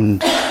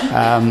profound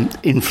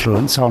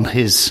influence on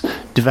his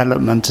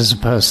development as a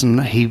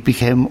person. He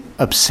became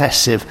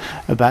obsessive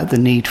about the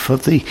need for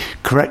the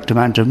correct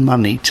amount of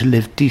money to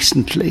live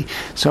decently.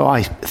 So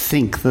I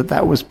think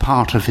that was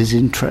part of his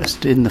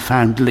interest in the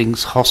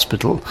Foundlings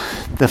Hospital,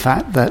 the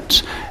fact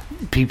that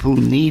people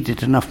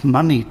needed enough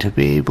money to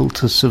be able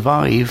to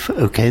survive.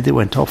 Okay, they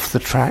went off the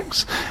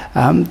tracks,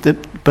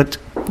 but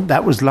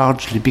that was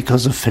largely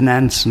because of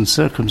finance and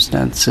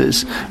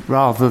circumstances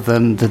rather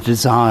than the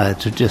desire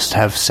to just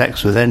have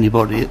sex with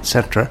anybody,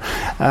 etc.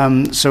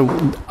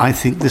 So I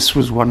think this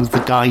was one of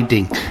the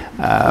guiding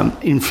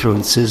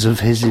influences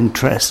of his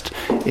interest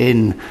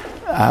in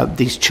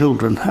these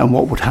children and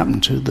what would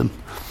happen to them.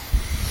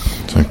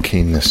 So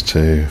keenness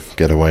to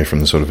get away from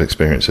the sort of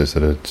experiences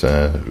that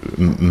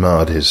had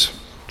marred his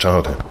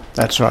childhood.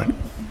 That's right.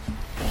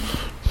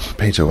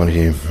 Peter, what are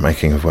you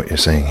making of what you're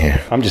seeing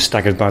here? I'm just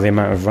staggered by the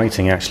amount of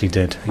writing he actually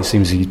did.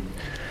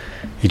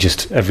 He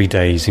just every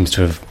day he seems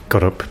to have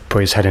got up,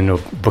 put his head in a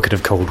bucket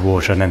of cold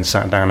water, and then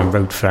sat down and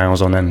wrote for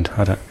hours on end.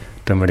 I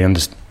don't really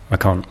understand. I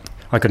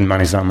couldn't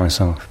manage that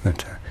myself.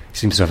 But he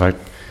seems to have,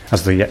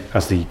 as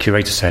the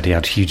curator said, he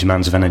had huge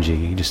amounts of energy.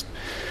 He just,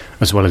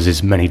 as well as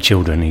his many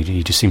children,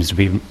 he just seems to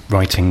be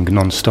writing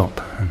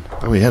non-stop.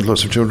 Oh, he had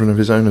lots of children of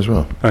his own as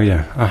well? Oh,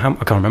 yeah. I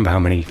can't remember how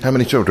many. How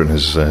many children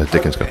has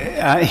Dickens got?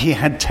 He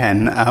had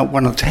 10.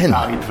 One of them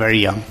died very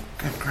young.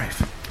 Good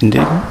grief.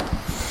 Indeed.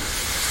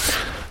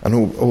 And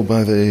all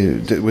by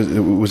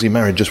was he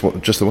married just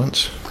the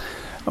once?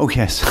 Oh,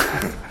 yes.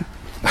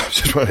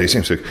 Well, he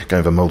seems to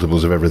go for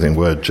multiples of everything.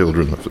 Word,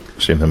 children, I've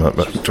seen them up,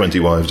 about 20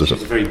 wives or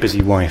something. She's a very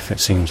busy wife, it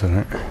seems, doesn't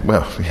it?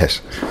 Well,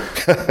 yes.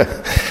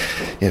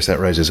 Yes, that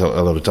raises a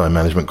lot of time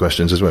management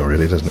questions as well,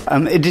 really, doesn't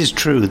it? It is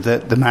true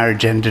that the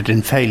marriage ended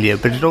in failure,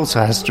 but it also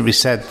has to be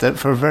said that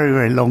for a very,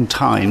 very long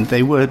time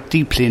they were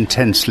deeply,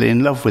 intensely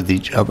in love with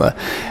each other,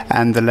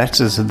 and the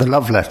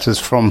love letters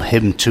from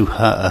him to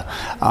her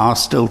are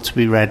still to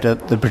be read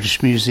at the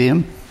British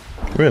Museum.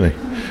 Really?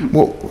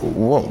 What?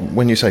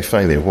 When you say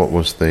failure, what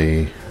was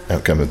the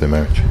outcome of the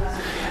marriage?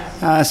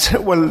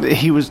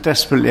 He was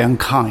desperately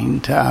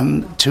unkind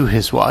to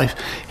his wife.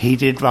 He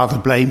did rather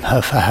blame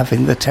her for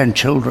having the 10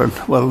 children.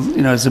 Well,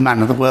 as a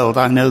man of the world,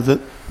 I know that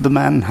the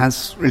man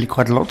has really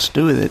quite a lot to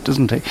do with it,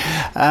 doesn't he?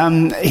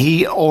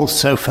 He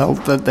also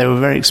felt that they were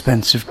very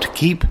expensive to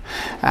keep,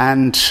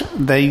 and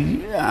they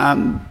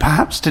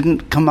perhaps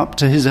didn't come up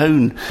to his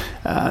own,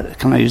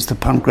 can I use the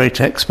pun,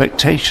 great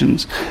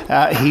expectations.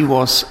 He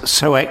was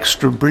so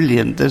extra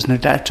brilliant, there's no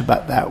doubt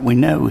about that. We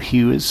know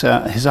he was,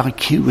 his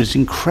IQ was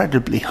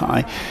incredibly high.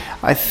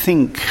 I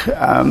think,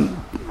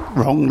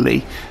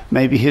 wrongly,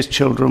 maybe his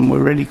children were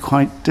really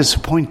quite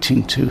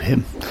disappointing to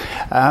him.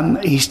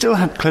 He still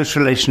had a close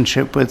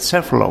relationship with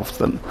several of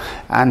them,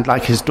 and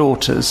like his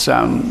daughters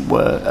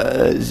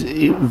were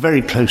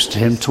very close to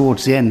him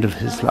towards the end of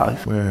his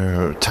life.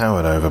 We're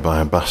towered over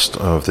by a bust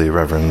of the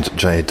Reverend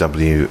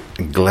J.W.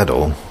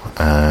 Gledall,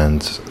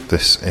 and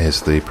this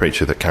is the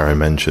preacher that Caro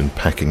mentioned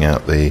packing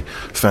out the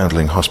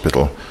Foundling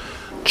Hospital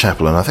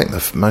chapel. And I think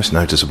the most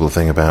noticeable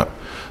thing about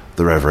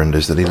the Reverend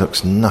is that he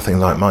looks nothing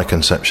like my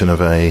conception of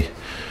a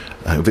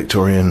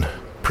Victorian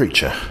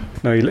preacher.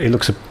 No, he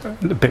looks a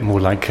bit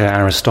more like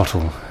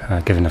Aristotle,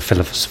 giving a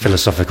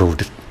philosophical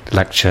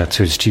lecture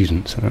to his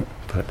students.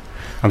 But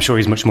I'm sure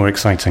he's much more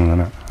exciting than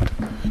that.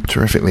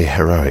 Terrifically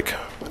heroic.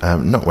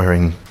 Not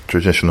wearing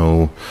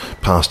traditional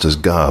pastor's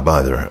garb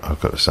either, I've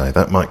got to say.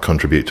 That might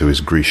contribute to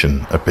his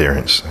Grecian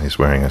appearance. He's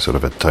wearing a sort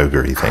of a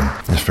toga-y thing.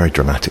 It's a very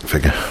dramatic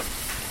figure.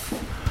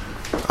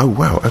 Oh,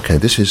 wow, okay,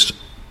 this is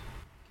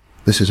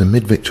a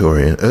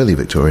mid-Victorian, early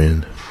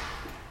Victorian.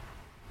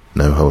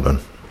 No, hold on.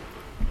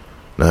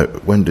 No,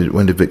 when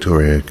did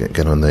Victoria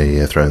get on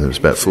the throne? It was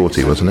about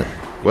 40, wasn't it?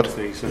 What?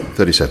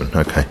 37,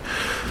 okay.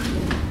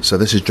 So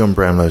this is John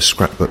Brownlow's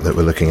scrapbook that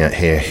we're looking at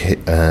here,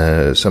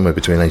 somewhere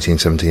between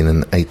 1817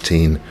 and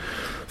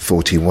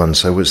 1841.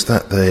 So was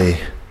that the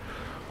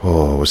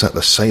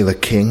Sailor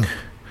King?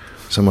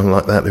 Someone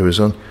like that who was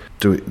on?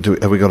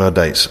 Have we got our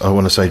dates? I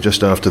want to say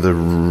just after the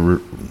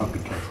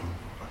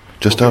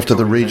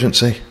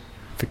Regency.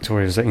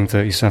 Victoria's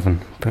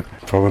 1837, but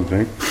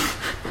probably.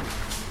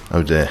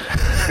 Oh dear.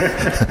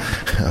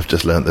 I've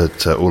just learnt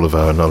that all of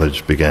our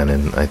knowledge began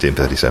in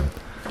 1837.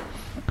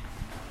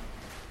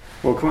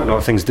 Well, quite a lot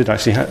of things did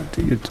actually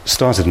it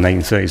started in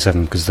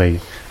 1837 because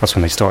that's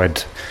when they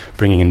started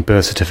bringing in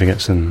birth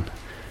certificates and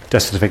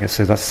death certificates,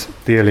 so that's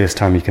the earliest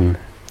time you can...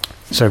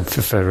 So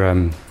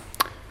for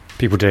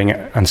people doing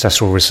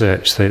ancestral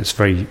research, so it's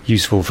very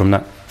useful from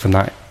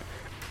that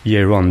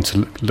year on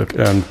to look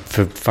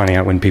for finding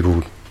out when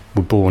people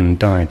were born and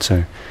died.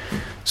 So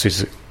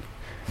it's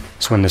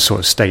when the sort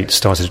of state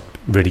started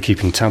really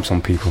keeping tabs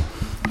on people.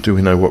 Do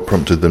we know what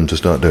prompted them to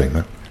start doing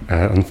that?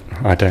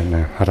 I don't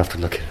know. I'd have to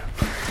look it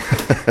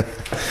up.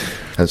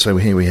 And so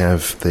here we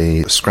have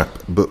the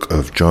scrapbook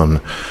of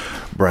John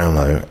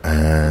Brownlow,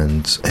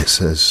 and it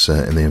says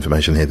in the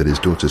information here that his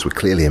daughters were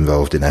clearly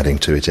involved in adding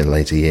to it in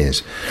later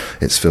years.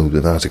 It's filled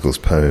with articles,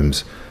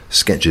 poems,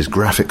 sketches,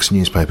 graphics,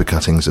 newspaper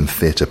cuttings and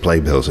theatre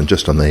playbills. And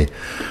just on the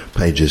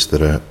pages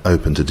that are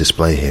open to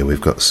display here,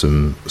 we've got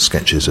some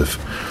sketches of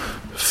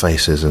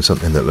faces and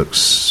something that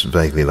looks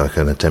vaguely like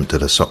an attempt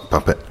at a sock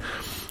puppet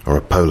or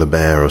a polar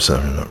bear or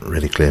something. Not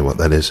really clear what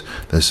that is.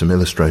 There's some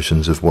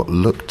illustrations of what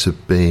look to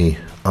be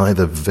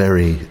either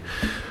very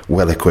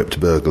well-equipped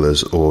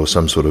burglars or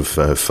some sort of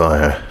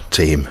fire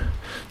team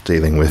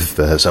dealing with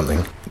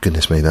something.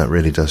 Goodness me, that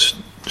really does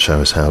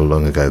show us how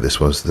long ago this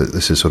was.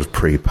 This is sort of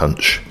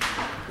pre-Punch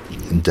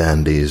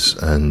dandies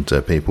and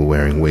people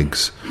wearing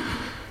wigs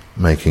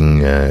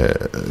making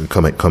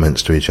comic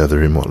comments to each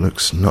other in what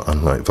looks not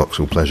unlike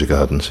Vauxhall Pleasure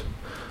Gardens,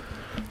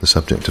 the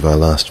subject of our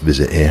last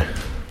visit here.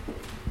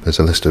 There's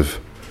a list of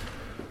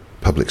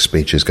public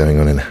speeches going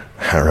on in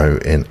Harrow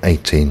in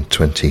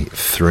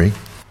 1823,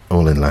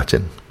 all in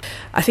Latin.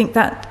 I think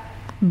that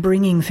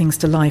bringing things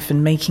to life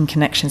and making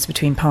connections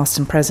between past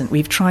and present,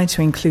 we've tried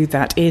to include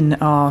that in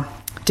our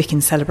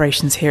Dickens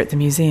celebrations here at the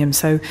museum.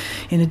 So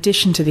in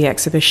addition to the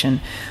exhibition,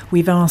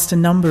 we've asked a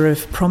number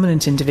of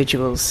prominent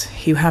individuals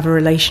who have a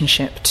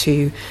relationship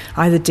to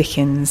either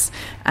Dickens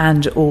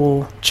and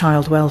or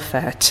child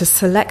welfare to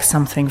select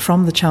something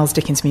from the Charles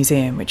Dickens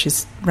Museum, which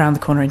is round the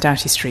corner in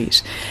Doughty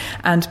Street,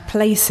 and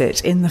place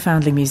it in the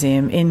Foundling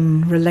Museum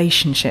in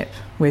relationship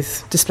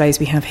with displays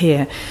we have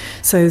here.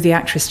 So the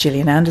actress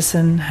Gillian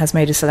Anderson has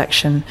made a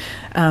selection.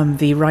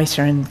 The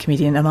writer and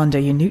comedian Armando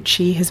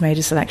Iannucci has made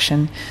a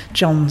selection.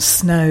 Jon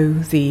Snow,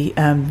 the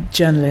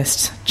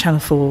journalist, Channel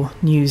 4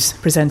 News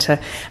presenter,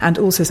 and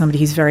also somebody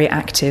who's very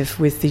active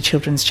with the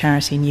children's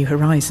charity New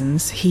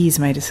Horizons, he's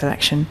made a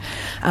selection.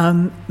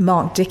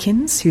 Mark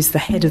Dickens, who's the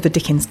head of the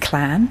Dickens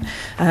clan,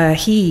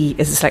 he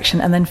is a selection.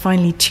 And then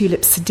finally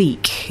Tulip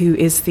Siddiq, who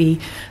is the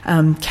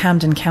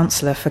Camden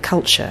Councillor for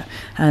Culture,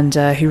 and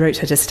who wrote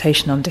her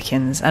dissertation on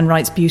Dickens and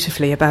writes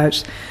beautifully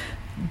about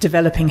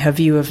developing her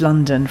view of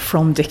London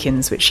from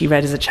Dickens, which she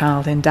read as a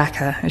child in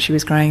Dhaka as she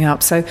was growing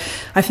up. So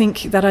I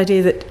think that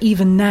idea that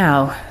even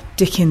now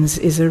Dickens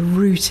is a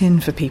route in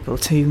for people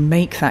to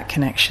make that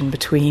connection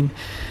between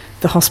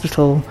the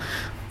hospital,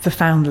 the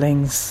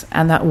foundlings,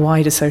 and that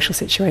wider social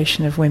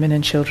situation of women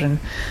and children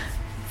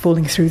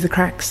falling through the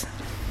cracks.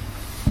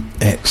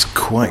 It's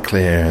quite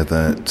clear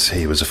that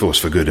he was a force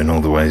for good in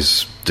all the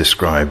ways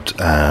described.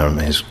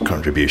 His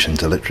contribution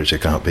to literature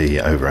can't be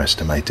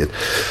overestimated.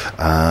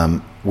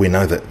 We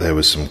know that there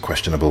was some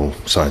questionable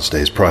sides to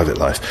his private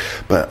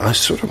life, but I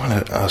sort of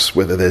want to ask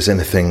whether there's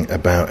anything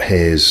about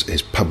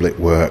his public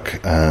work,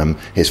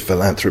 his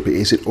philanthropy.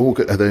 Is it all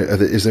good?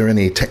 Is there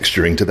any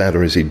texturing to that,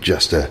 or is he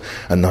just a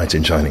knight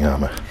in shining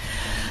armour?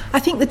 I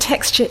think the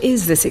texture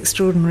is this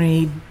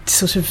extraordinary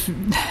sort of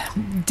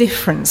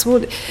difference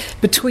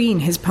between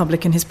his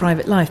public and his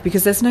private life,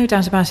 because there's no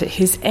doubt about it,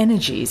 his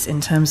energies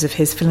in terms of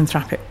his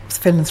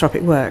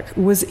philanthropic work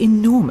was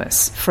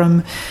enormous,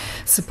 from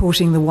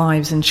supporting the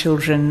wives and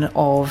children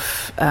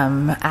of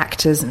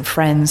actors and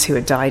friends who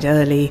had died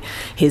early,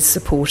 his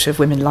support of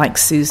women like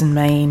Susan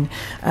Mayne,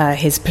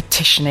 his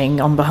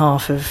petitioning on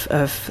behalf of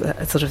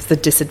sort of the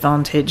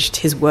disadvantaged,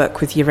 his work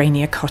with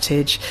Urania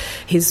Cottage,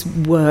 his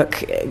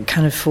work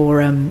kind of for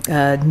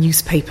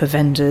newspaper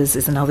vendors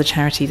is another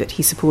charity that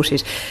he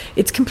supported.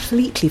 It's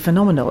completely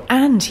phenomenal.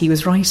 And he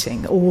was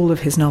writing all of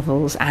his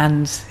novels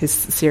and his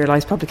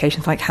serialised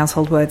publications like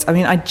Household Words. I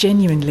mean, I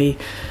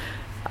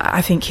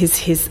think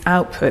his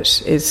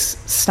output is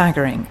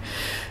staggering.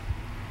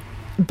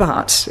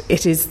 But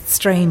it is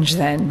strange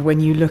then when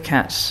you look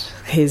at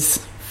his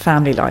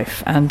family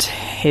life and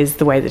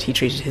the way that he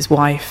treated his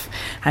wife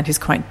and his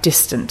quite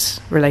distant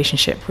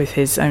relationship with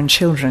his own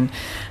children.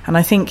 And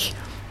I think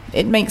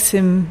it makes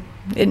him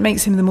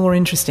the more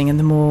interesting and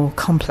the more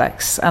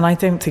complex. And I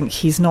don't think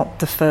he's not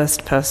the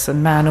first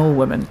person, man or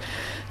woman,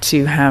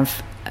 to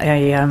have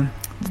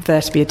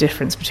there to be a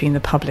difference between the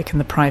public and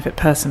the private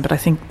person. But I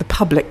think the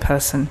public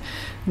person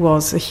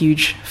was a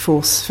huge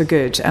force for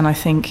good. And I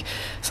think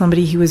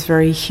somebody who was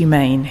very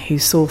humane, who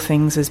saw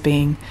things as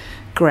being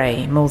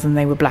grey more than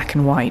they were black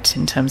and white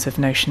in terms of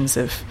notions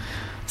of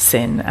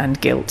sin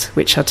and guilt,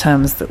 which are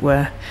terms that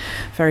were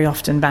very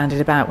often bandied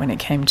about when it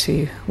came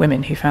to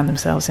women who found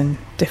themselves in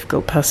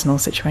difficult personal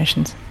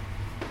situations.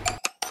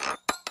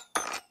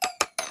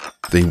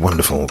 The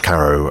wonderful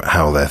Caro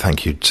Howell there.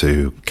 Thank you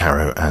to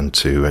Caro and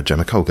to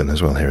Gemma Colgan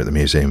as well here at the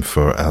museum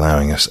for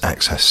allowing us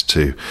access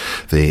to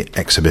the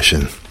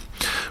exhibition.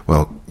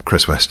 Well,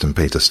 Chris West and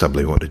Peter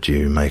Stubley, what did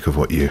you make of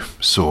what you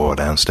saw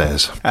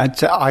downstairs?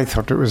 I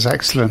thought it was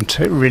excellent.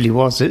 It really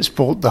was. It's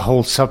brought the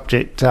whole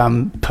subject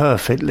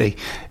perfectly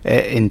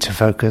into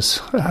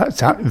focus.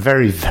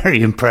 Very,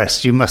 very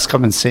impressed. You must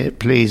come and see it,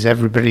 please.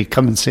 Everybody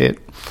come and see it.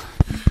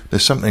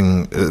 There's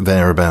something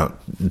there about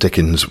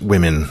Dickens'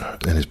 women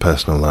in his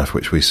personal life,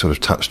 which we sort of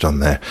touched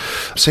on there.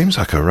 Seems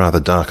like a rather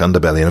dark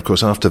underbelly. And of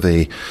course, after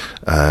the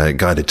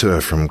guided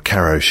tour from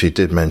Caro, she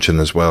did mention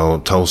as well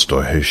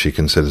Tolstoy, who she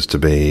considers to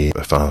be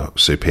a far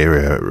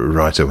superior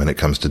writer when it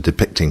comes to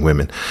depicting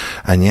women,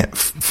 and yet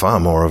far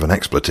more of an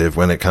expletive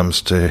when it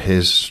comes to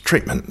his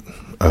treatment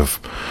of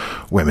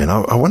women.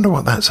 I wonder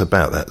what that's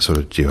about, that sort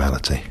of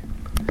duality.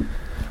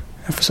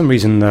 For some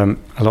reason,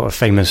 a lot of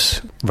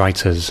famous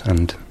writers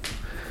and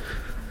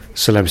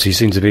celebrities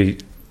seem to be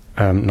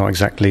not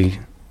exactly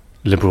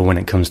liberal when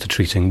it comes to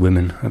treating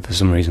women. For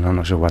some reason, I'm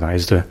not sure why that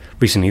is.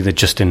 Recently, the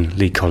Justin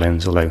Lee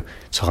Collins, although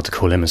it's hard to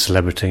call him a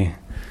celebrity,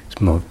 it's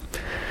more,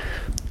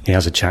 he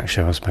has a chat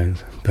show, I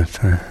suppose. But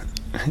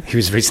he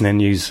was recently in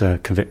news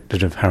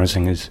convicted of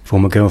harassing his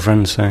former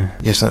girlfriend. So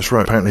yes, that's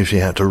right. Apparently, she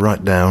had to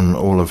write down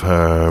all of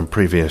her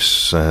previous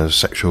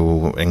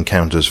sexual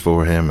encounters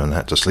for him and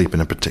had to sleep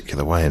in a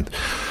particular way, and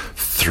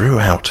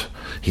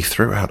he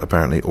threw out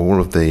apparently all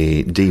of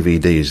the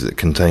DVDs that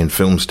contained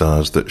film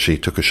stars that she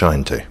took a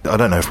shine to. I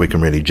don't know if we can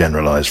really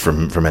generalise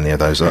from any of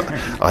those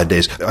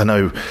ideas. I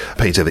know,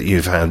 Peter, that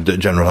you've had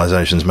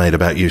generalisations made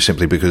about you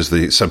simply because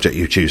the subject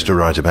you choose to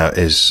write about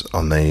is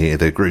on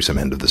the gruesome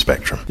end of the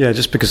spectrum. Yeah,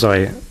 just because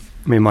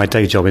my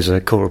day job is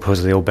a court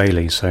reporter at the Old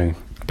Bailey, so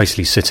I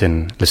basically sit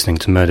in listening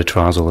to murder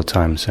trials all the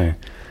time. So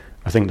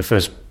I think the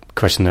first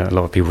question that a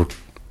lot of people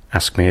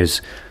ask me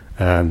is,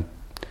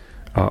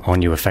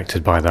 aren't you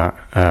affected by that?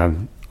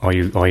 are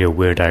you a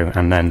weirdo?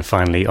 And then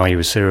finally, are you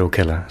a serial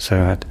killer?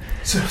 So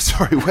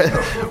sorry,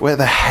 where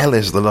the hell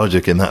is the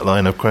logic in that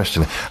line of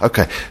questioning?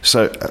 Okay,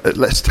 so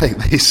let's take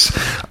this.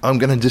 I'm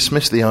going to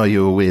dismiss the "are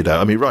you a weirdo?"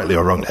 I mean, rightly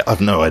or wrongly,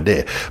 I've no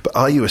idea. But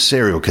are you a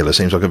serial killer?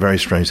 Seems like a very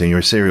strange thing. You're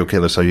a serial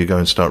killer, so you go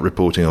and start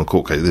reporting on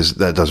court cases.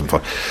 That doesn't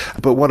follow.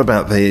 But what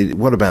about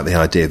the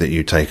idea that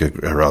you take a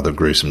rather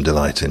gruesome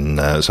delight in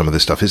some of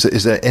this stuff?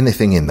 Is there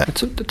anything in that?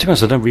 To be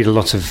honest, I don't read a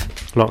lot of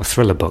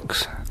thriller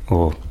books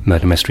or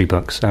murder mystery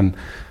books. I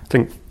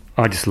think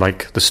I just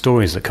like the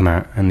stories that come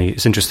out, and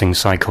it's interesting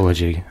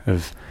psychology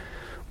of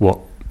what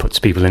puts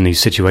people in these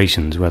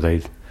situations where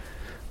they,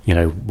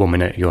 1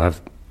 minute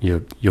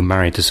you're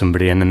married to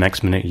somebody, and the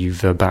next minute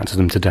you've battered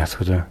them to death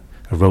with a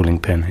rolling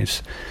pin.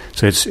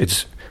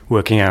 It's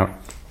working out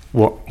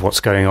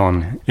what's going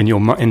on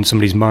in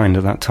somebody's mind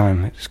at that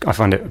time. I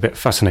find it a bit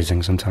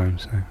fascinating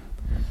sometimes. So.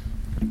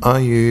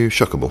 Are you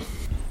shockable?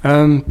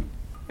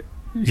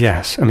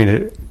 Yes. I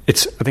mean, I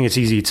think it's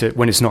easy to,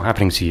 when it's not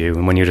happening to you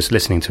and when you're just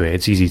listening to it,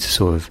 it's easy to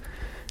sort of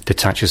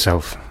detach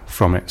yourself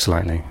from it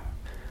slightly.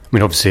 I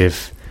mean, obviously,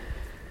 if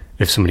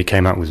somebody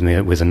came out with me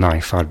with a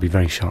knife, I'd be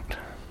very shocked.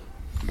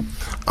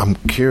 I'm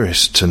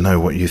curious to know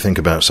what you think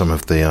about some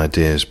of the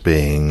ideas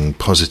being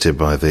posited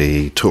by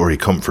the Tory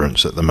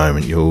conference at the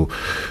moment. You'll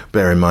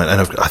bear in mind,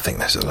 and I think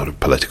there's a lot of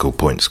political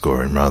point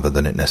scoring rather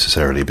than it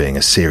necessarily being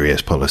a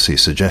serious policy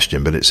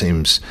suggestion, but it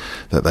seems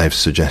that they've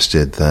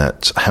suggested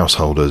that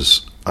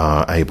householders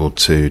are able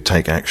to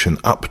take action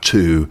up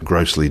to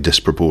grossly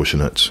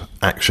disproportionate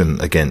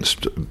action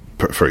against,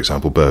 for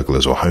example,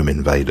 burglars or home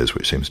invaders,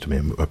 which seems to be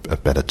a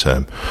better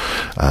term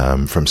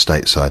from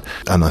stateside.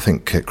 And I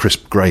think Chris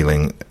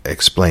Grayling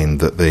explained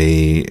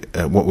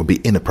that what would be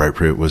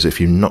inappropriate was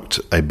if you knocked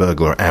a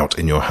burglar out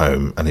in your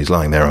home and he's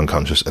lying there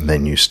unconscious and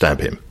then you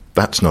stab him.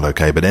 That's not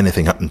okay, but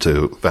anything up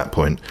until that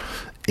point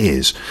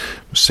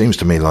seems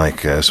to me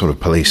like sort of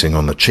policing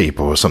on the cheap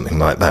or something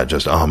like that,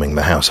 just arming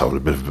the household, a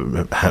bit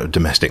of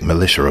domestic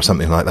militia or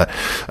something like that.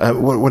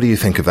 What do you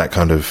think of that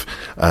kind of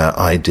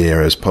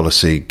idea as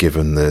policy,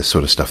 given the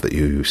sort of stuff that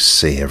you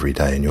see every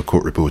day in your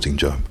court reporting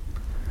job?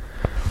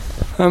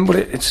 Well,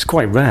 it's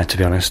quite rare, to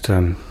be honest.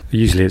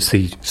 Usually it's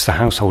the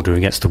householder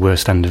who gets the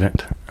worst end of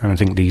it. And I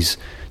think these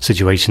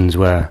situations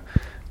where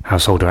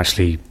householder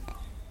actually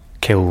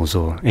kills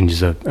or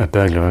injures a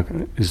burglar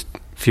is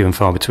few and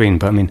far between.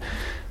 But I mean,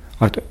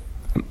 it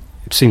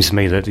seems to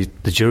me that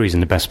the jury's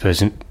in the best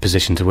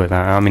position to work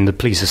that out. I mean, the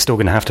police are still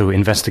going to have to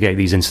investigate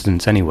these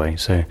incidents anyway,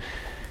 so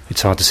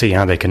it's hard to see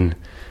how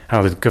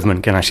the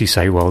government can actually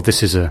say, well,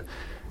 this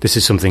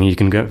is something you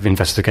can go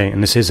investigate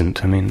and this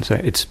isn't. I mean, so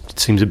it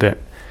seems a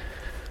bit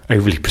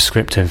overly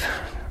prescriptive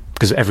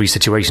because every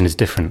situation is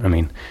different. I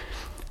mean,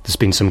 there's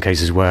been some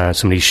cases where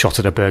somebody shot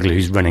at a burglar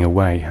who's running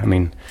away. I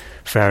mean,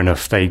 fair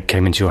enough, they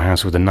came into your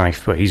house with a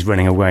knife, but he's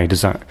running away.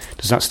 Does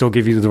that still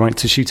give you the right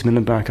to shoot him in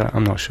the back?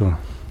 I'm not sure.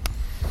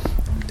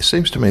 It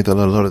seems to me that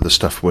a lot of the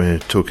stuff we're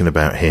talking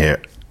about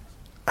here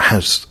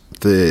has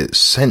the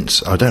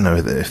sense, I don't know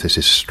if this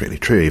is strictly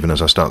true even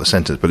as I start the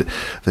sentence, but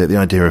the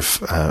idea of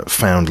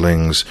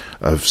foundlings,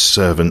 of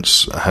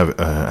servants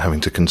having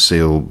to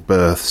conceal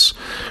births,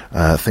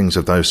 things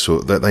of those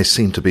sort, that they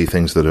seem to be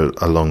things that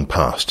are long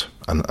past.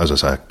 And as I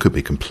say, I could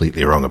be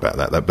completely wrong about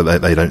that,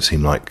 but they don't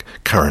seem like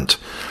current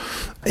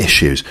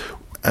issues.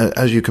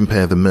 As you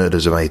compare the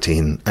murders of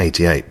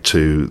 1888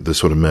 to the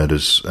sort of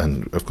murders,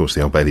 and of course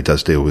the Old Bailey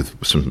does deal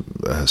with some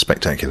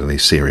spectacularly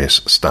serious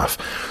stuff,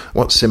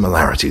 what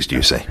similarities do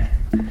you see?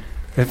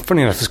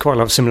 Funny enough, there's quite a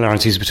lot of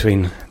similarities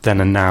between then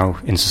and now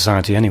in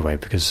society anyway,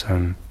 because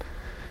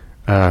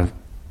at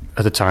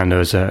the time there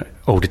was an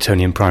old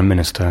Etonian Prime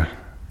Minister.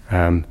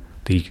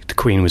 The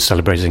Queen was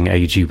celebrating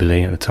a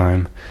Jubilee at the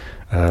time.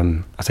 I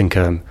think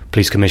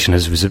police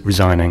commissioners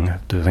resigning. I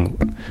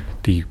think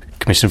the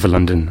Commissioner for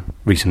London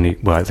recently,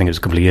 well, I think it was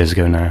a couple of years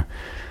ago now.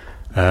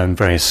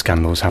 Various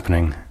scandals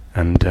happening,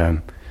 and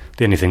the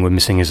only thing we're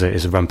missing is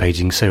a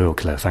rampaging serial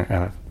killer,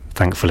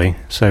 thankfully.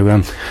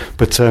 So,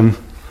 but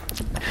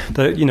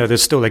there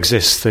still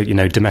exists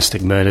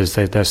domestic murders.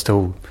 They're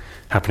still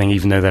happening,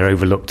 even though they're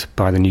overlooked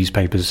by the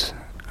newspapers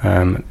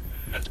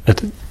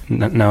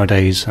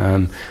nowadays. I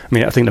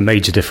mean, I think the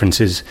major difference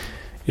is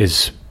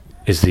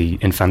the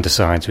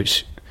infanticides,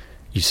 which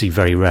you see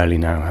very rarely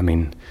now. I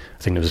mean,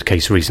 I think there was a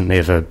case recently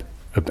of a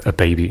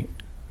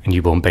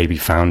newborn baby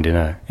found in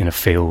a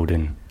field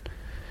in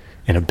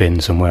a bin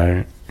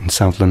somewhere in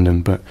South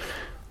London, but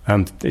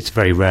it's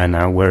very rare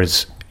now.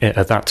 Whereas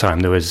at that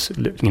time there was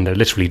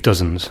literally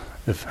dozens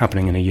of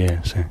happening in a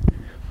year. So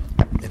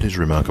it is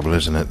remarkable,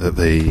 isn't it, that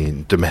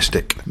the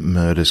domestic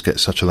murders get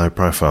such a low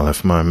profile.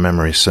 If my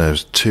memory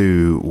serves,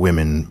 2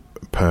 women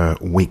per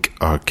week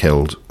are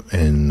killed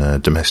in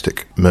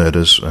domestic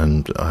murders,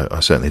 and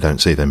I certainly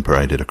don't see them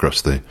paraded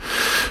across the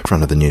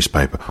front of the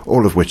newspaper,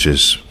 all of which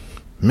is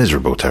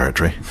miserable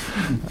territory.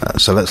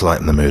 So let's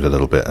lighten the mood a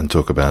little bit and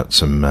talk about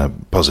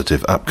some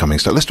positive upcoming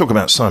stuff. Let's talk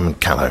about Simon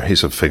Callow.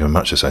 He's a figure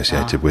much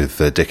associated with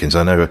Dickens.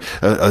 I know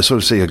I sort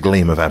of see a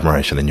gleam of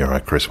admiration in your eye,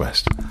 Chris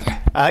West.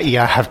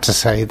 Yeah, I have to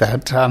say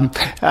that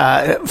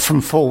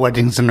from 4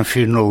 Weddings and a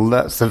Funeral,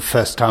 that's the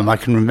first time I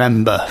can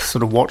remember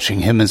sort of watching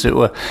him, as it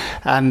were.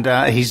 And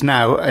he's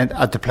now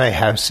at the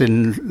Playhouse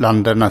in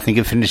London. I think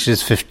it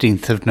finishes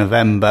 15th of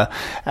November.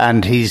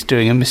 And he's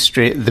doing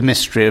The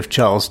Mystery of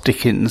Charles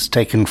Dickens,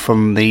 taken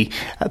from the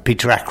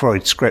Peter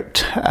Ackroyd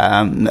script.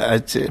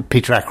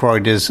 Peter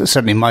Ackroyd is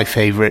certainly my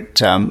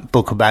favourite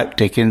book about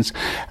Dickens.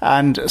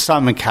 And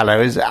Simon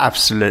Callow is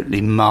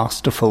absolutely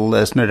masterful,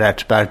 there's no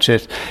doubt about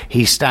it.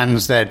 He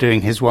stands there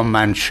doing his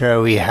one-man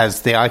show. He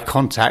has the eye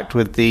contact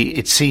with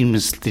it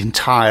seems, the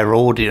entire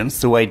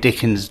audience, the way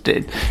Dickens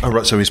did. Oh,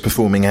 right, so he's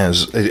performing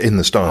in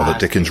the style that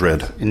Dickens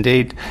read.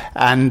 Indeed.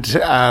 And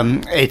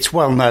it's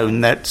well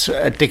known that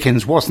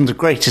Dickens wasn't the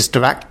greatest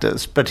of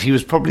actors, but he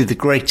was probably the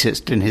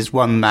greatest in his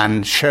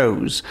one-man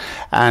shows.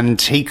 And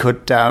he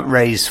could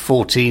raise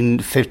 14,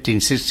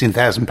 15,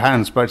 16,000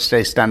 pounds by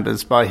today's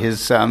standards by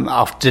his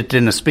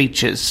after-dinner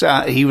speeches.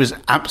 He was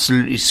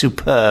absolutely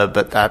superb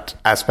at that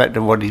aspect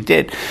of what he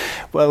did.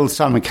 Well,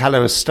 Simon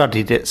Callow has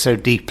studied it so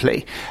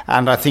deeply,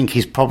 and I think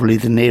he's probably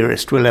the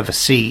nearest we'll ever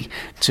see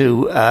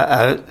to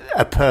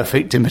a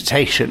perfect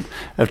imitation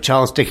of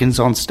Charles Dickens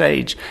on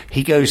stage.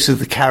 He goes through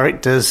the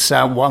characters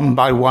one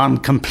by one,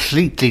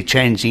 completely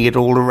changing it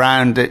all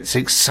around. It's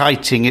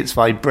exciting, it's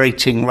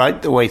vibrating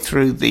right the way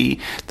through the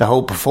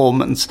whole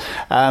performance.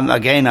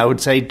 Again, I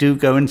would say do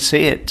go and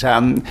see it.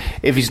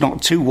 If he's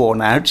not too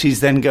worn out,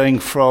 he's then going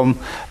from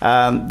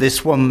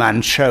this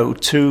one-man show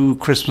to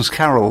Christmas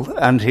Carol,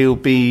 and he'll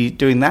be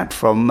doing that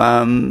from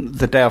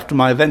the day after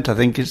my event. I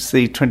think it's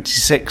the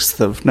 26th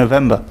of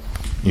November.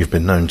 You've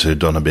been known to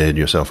don a beard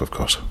yourself, of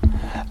course.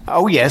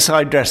 Oh, yes,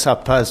 I dress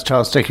up as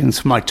Charles Dickens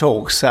for my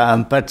talks,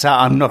 but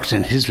I'm not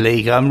in his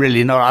league. I'm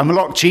really not. I'm a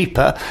lot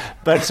cheaper,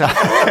 but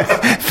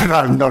but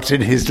I'm not in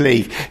his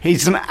league.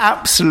 He's an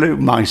absolute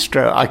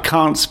maestro. I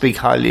can't speak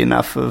highly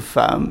enough of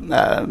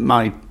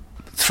my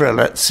thrill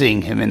at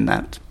seeing him in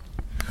that.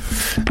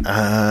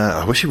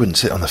 I wish you wouldn't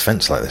sit on the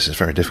fence like this. It's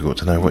very difficult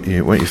to know what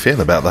you feel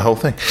about the whole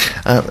thing.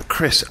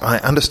 Chris, I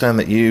understand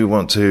that you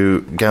want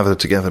to gather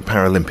together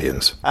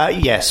Paralympians.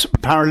 Yes,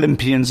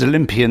 Paralympians,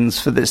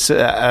 Olympians for this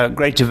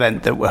great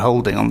event that we're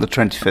holding on the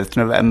 25th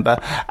November,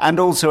 and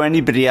also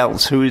anybody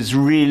else who is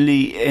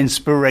really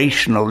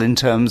inspirational in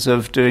terms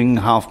of doing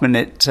half-hour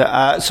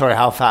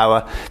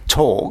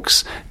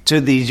talks to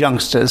these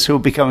youngsters who will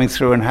be coming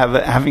through and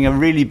having a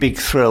really big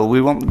thrill.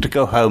 We want them to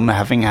go home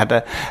having had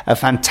a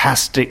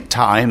fantastic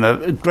time,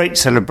 a great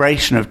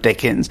celebration of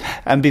Dickens,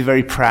 and be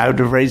very proud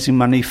of raising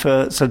money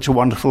for such a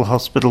wonderful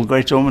hospital,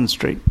 Great Ormond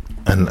Street.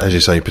 And as you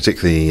say,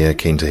 particularly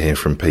keen to hear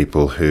from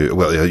people who,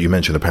 well, you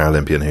mentioned a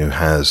Paralympian who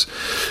has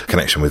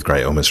connection with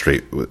Great Ormond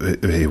Street.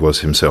 He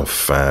was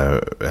himself,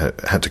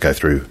 had to go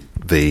through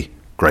the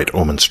Great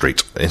Ormond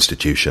Street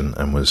Institution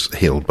and was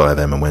healed by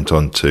them and went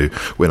on to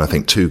win, I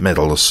think, 2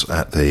 medals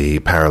at the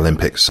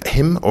Paralympics.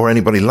 Him or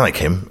anybody like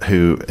him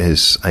who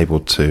is able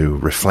to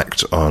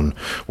reflect on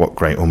what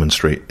Great Ormond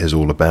Street is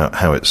all about,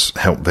 how it's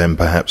helped them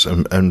perhaps,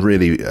 and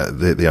really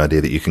the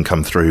idea that you can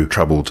come through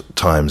troubled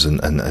times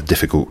and a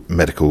difficult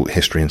medical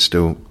history and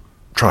still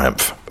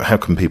triumph. How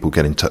can people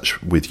get in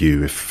touch with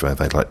you if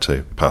they'd like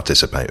to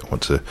participate or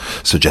want to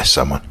suggest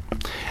someone?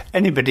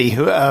 Anybody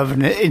who of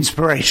an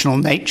inspirational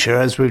nature,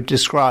 as we've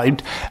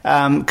described,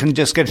 can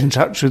just get in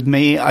touch with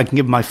me. I can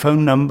give my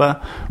phone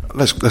number.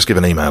 Let's give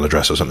an email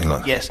address or something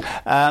like that. Yes.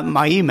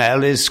 My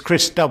email is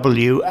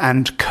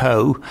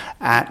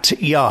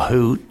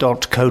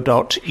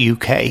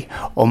chrisw&co@yahoo.co.uk,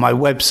 or my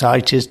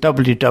website is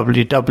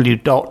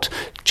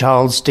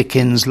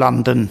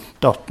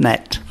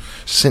www.charlesdickenslondon.net.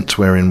 Since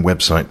we're in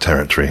website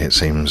territory, it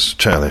seems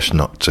churlish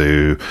not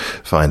to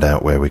find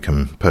out where we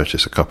can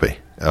purchase a copy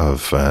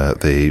of well,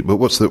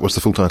 what's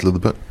the full title of the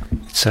book?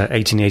 It's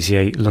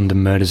 1888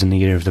 London Murders in the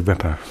Year of the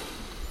Ripper.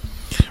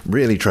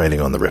 Really trading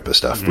on the Ripper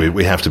stuff.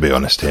 We have to be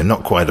honest here,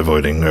 not quite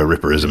avoiding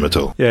Ripperism at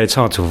all. Yeah, it's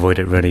hard to avoid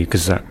it really,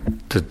 because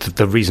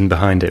the reason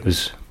behind it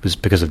was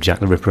because of Jack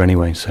the Ripper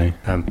anyway. So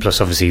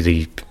plus obviously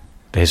the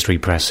history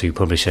press who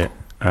publish it,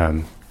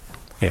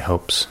 it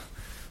helps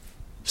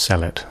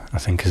sell it, I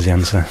think, is the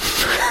answer.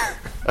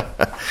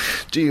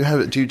 Do you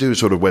do a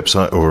sort of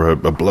website or a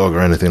blog or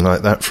anything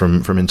like that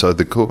from inside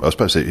the court? I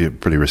suppose you're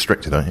pretty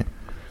restricted, aren't you?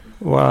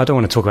 Well, I don't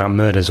want to talk about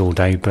murders all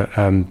day, but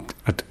I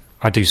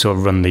do sort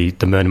of run the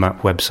Murder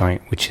Map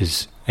website, which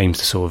aims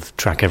to sort of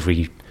track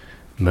every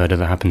murder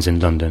that happens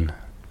in London.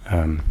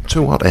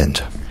 To what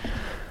end?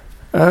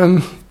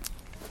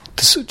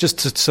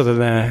 Just so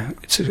that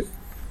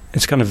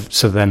it's kind of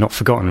so they're not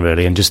forgotten,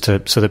 really, and just so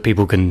that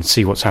people can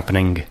see what's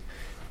happening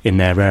in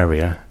their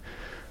area,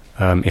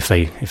 if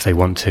they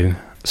want to.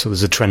 So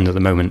there's a trend at the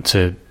moment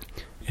in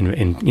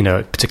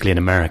particularly in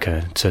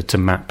America, to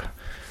map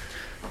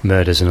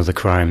murders and other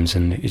crimes,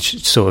 and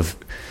it's sort of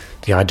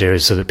the idea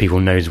is so that people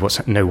know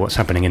what's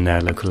happening in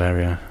their local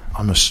area.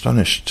 I'm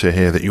astonished to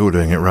hear that you're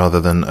doing it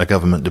rather than a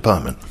government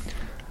department.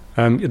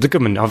 The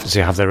government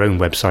obviously have their own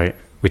website,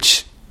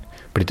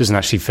 but it doesn't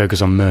actually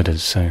focus on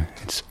murders. And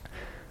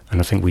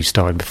I think we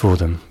started before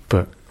them.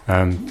 But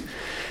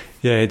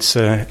it's.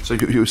 So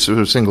you're sort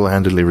of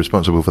single-handedly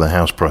responsible for the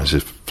house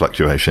prices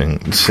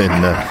fluctuations in.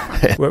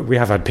 Well, we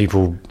have had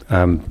people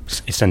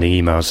sending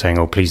emails saying,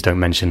 "Oh, please don't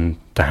mention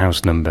the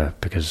house number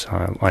because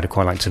I'd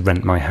quite like to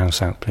rent my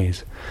house out,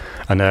 please."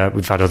 And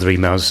we've had other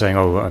emails saying,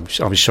 "Oh,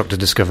 I was shocked to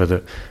discover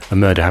that a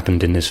murder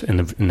happened in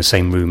the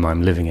same room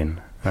I'm living in."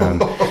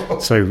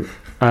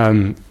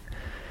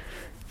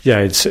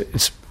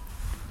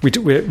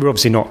 We're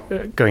obviously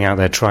not going out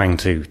there trying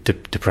to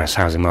depress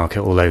housing market,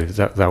 although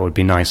that would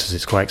be nice, as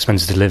it's quite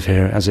expensive to live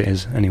here as it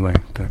is anyway.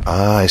 But.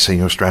 I see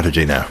your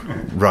strategy now.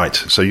 Right,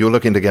 so you're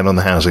looking to get on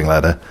the housing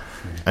ladder,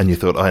 and you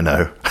thought, I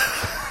know.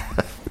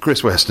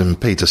 Chris West and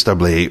Peter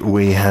Stubley,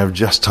 we have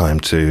just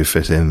time to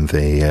fit in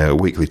the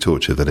weekly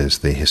torture that is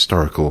the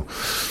historical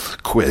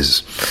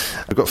quiz.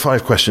 I've got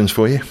 5 questions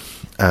for you.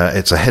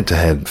 It's a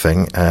head-to-head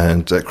thing,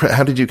 and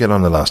how did you get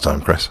on the last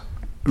time, Chris?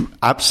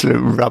 Absolute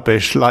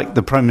rubbish, like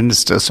the Prime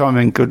Minister, so I'm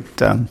in good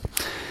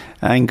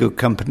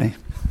company.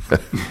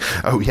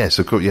 Oh, yes,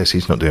 of course. Yes,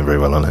 he's not doing very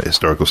well on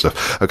historical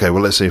stuff. Okay,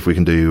 well, let's see if we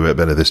can do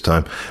better this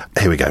time.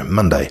 Here we go.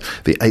 Monday,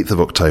 the 8th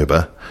of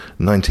October,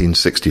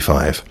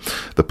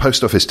 1965. The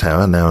Post Office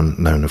Tower, now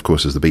known, of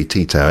course, as the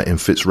BT Tower in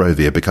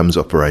Fitzrovia, becomes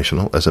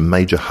operational as a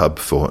major hub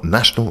for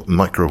national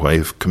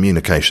microwave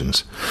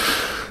communications.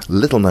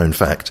 Little known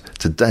fact,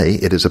 today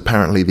it is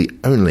apparently the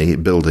only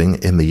building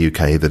in the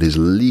UK that is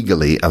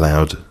legally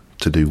allowed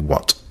to do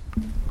what?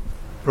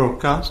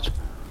 Broadcast?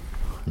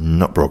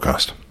 Not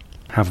broadcast.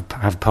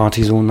 Have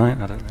parties all night?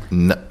 I don't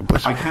know. No.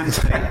 I can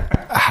say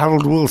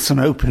Harold Wilson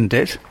opened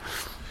it.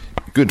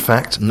 Good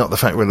fact, not the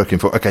fact we're looking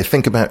for. Okay,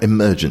 think about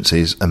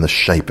emergencies and the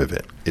shape of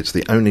it. It's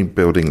the only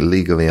building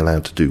legally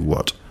allowed to do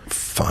what?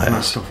 Fires.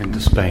 Blast off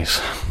into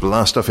space.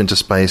 Blast off into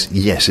space,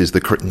 yes, is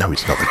the correct... No,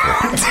 it's not the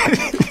correct.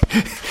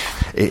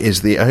 It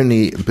is the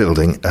only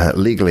building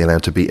legally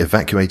allowed to be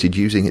evacuated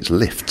using its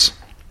lifts.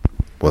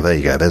 Well, there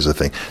you go, there's the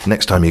thing.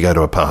 Next time you go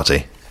to a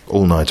party,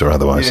 all night or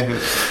otherwise... Yeah.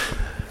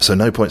 So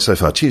no points so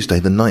far. Tuesday,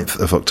 the 9th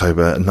of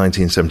October,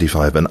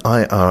 1975, an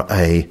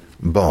IRA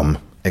bomb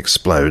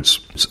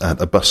explodes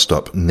at a bus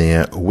stop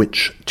near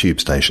which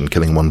tube station,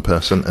 killing 1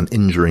 person and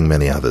injuring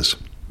many others?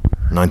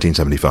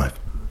 1975.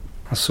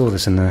 I saw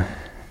this in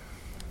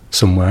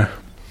somewhere.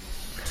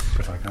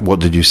 What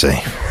did you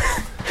see?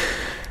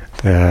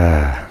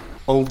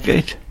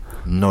 Aldgate?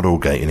 Not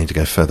Aldgate, you need to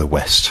go further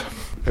west.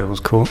 Earls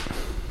Court?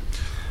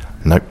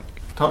 Nope.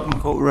 Tottenham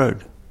Court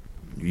Road?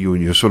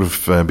 You're sort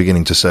of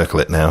beginning to circle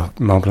it now.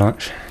 Marble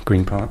Arch,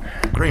 Green Park.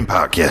 Green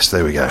Park, yes,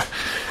 there we go.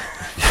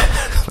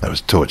 That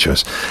was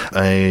tortuous.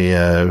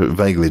 A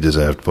vaguely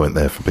deserved point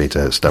there for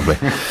Peter Stubley.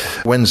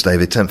 Wednesday,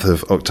 the 10th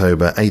of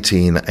October,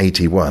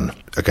 1881.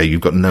 Okay,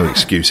 you've got no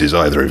excuses,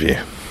 either of you.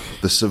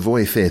 The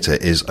Savoy Theatre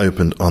is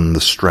opened on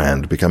the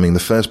Strand, becoming the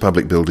first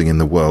public building in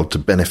the world to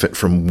benefit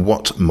from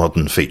what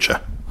modern feature?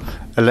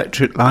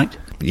 Electric light?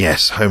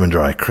 Yes, home and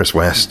dry. Chris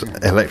West,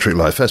 electric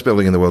light. First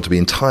building in the world to be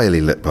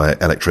entirely lit by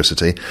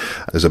electricity.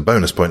 There's a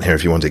bonus point here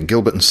if you want it.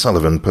 Gilbert and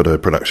Sullivan put a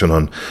production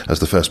on as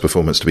the first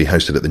performance to be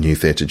hosted at the New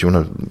Theatre. Do you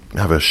want to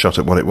have a shot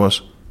at what it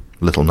was?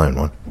 Little known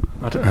one.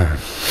 I don't know.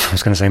 I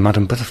was going to say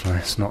Madame Butterfly.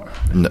 It's not...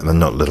 No, they're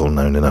not little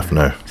known enough,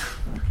 no.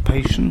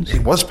 Patience?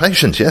 It was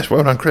Patience, yes.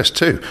 Well done, Chris,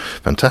 too.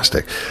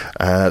 Fantastic.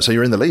 So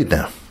you're in the lead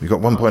now. You've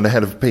got 1 point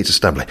ahead of Peter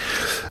Stubley.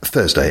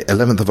 Thursday,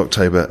 11th of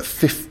October,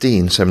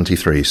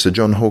 1573. Sir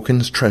John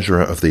Hawkins,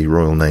 Treasurer of the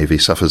Royal Navy,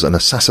 suffers an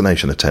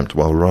assassination attempt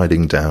while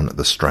riding down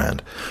the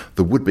Strand.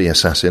 The would-be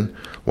assassin,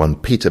 one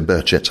Peter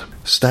Burchett,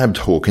 stabbed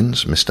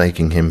Hawkins,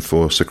 mistaking him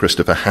for Sir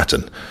Christopher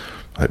Hatton.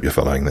 I hope you're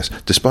following this.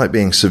 Despite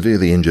being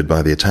severely injured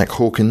by the attack,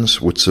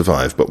 Hawkins would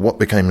survive. But what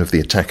became of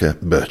the attacker,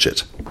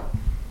 Burchett?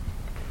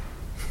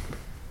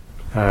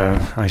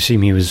 I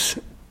assume he was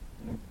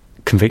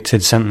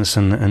convicted, sentenced,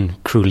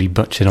 and cruelly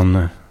butchered on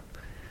the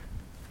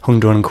hung,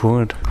 drawn and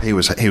quartered. He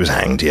was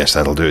hanged. Yes,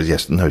 that'll do it.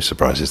 Yes, no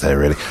surprises there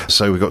really.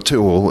 So we've got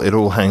 2-2. It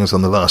all hangs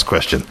on the last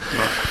question.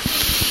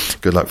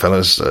 Good luck,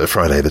 fellas.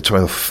 Friday, the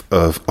 12th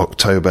of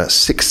October,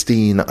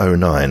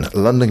 1609.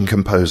 London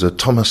composer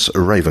Thomas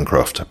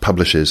Ravencroft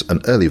publishes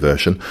an early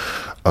version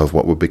of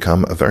what would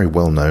become a very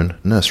well-known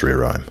nursery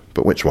rhyme.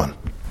 But which one?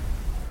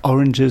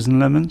 Oranges and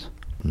lemons?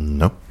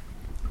 No.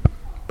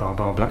 Bar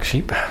Bar Black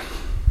Sheep?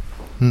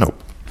 No.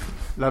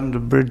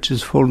 London Bridge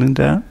is falling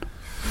down?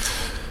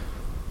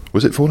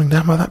 Was it falling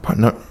down by that point?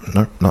 No,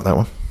 not that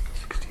one.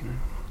 16.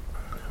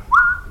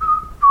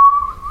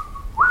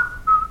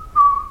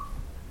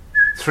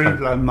 3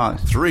 Blind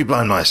Mice. 3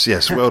 Blind Mice,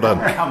 yes, well done.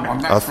 Come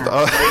on,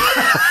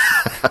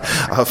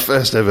 our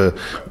first ever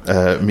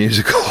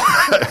musical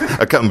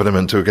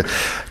accompaniment to a...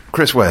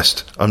 Chris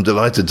West, I'm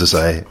delighted to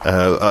say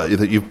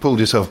that you've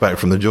pulled yourself back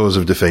from the jaws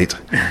of defeat.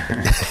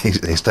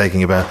 He's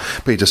taking about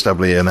Peter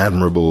Stubley an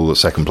admirable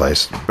second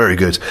place. Very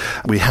good.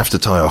 We have to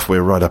tie off.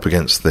 We're right up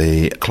against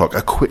the clock.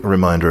 A quick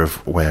reminder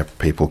of where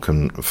people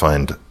can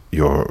find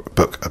your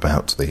book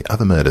about the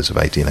other murders of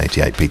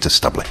 1888, Peter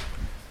Stubley?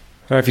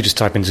 If you just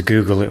type into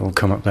Google, it will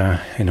come up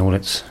there in all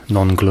its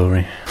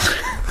non-glory.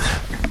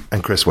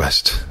 And Chris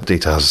West,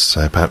 details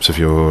perhaps of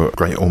your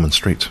Great Ormond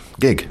Street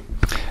gig.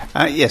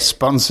 Yes,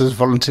 sponsors,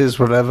 volunteers,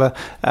 whatever.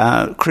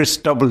 Chris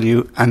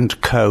W. and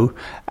Co.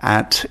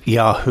 at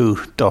yahoo.co.uk.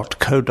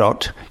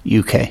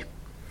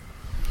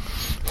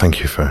 Thank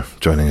you for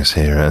joining us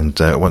here, and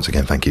once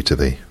again, thank you to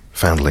the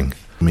Foundling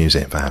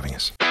Museum for having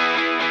us.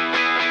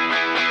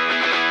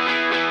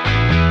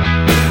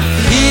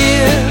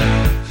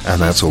 And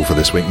that's all for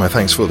this week. My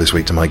thanks for this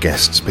week to my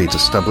guests, Peter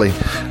Stubley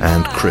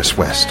and Chris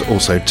West.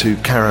 Also to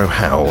Caro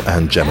Howell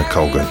and Gemma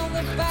Colgan.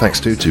 Thanks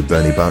to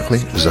Bernie Barclay,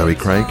 Zoe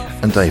Craig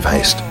and Dave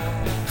Haste.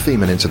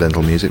 Theme and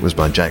incidental music was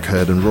by Jack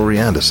Hurd and Rory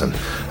Anderson.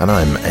 And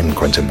I'm N.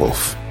 Quentin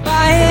Woolf.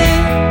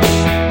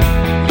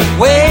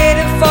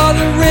 Waiting for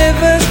the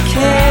river's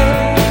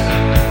kiss,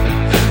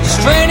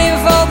 straining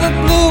for the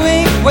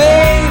blue-winged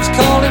waves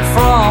calling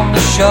from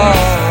the shore.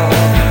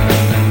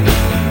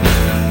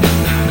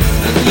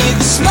 You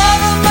can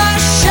smother my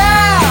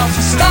shouts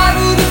and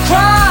stifle the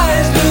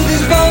cries, but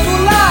these bones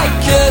will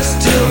like us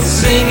till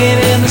singing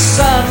in the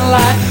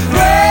sunlight.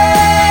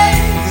 Break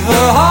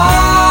the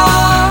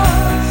heart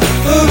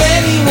of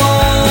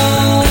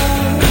anyone.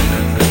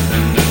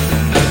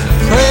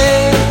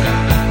 Pray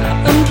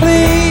and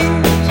please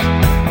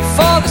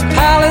for this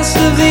palace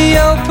of the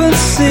open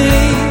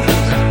sea.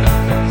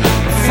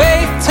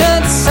 Faith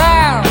turned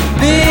sour,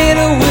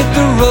 bitter with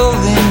the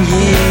rolling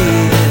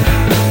years.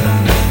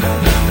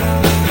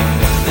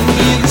 And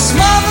you can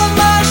smother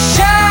my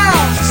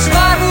shouts,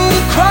 stifle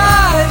the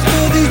cries,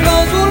 but these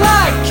bones will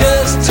like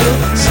us till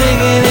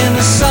singing in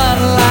the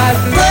sunlight.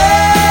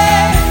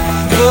 Break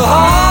the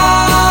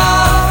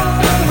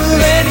heart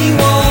of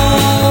anyone.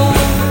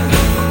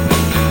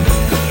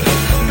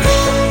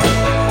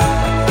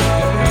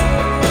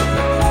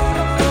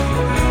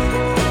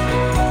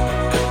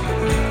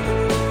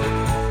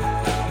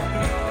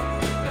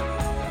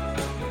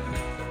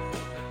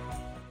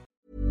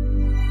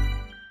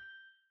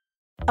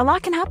 A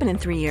lot can happen in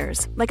 3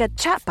 years, like a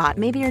chatbot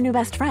may be your new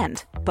best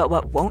friend. But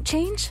what won't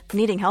change?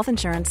 Needing health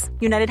insurance.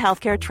 United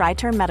Healthcare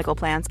Tri-Term Medical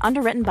Plans,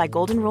 underwritten by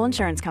Golden Rule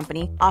Insurance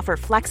Company, offer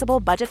flexible,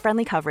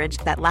 budget-friendly coverage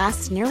that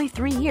lasts nearly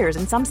 3 years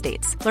in some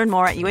states. Learn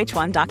more at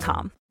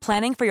uh1.com.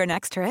 Planning for your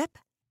next trip?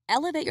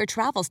 Elevate your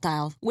travel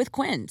style with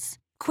Quince.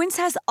 Quince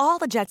has all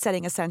the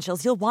jet-setting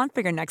essentials you'll want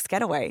for your next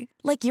getaway,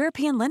 like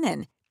European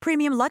linen,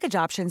 premium luggage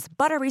options,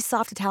 buttery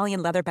soft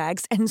Italian leather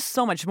bags, and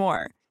so much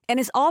more. And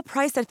is all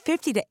priced at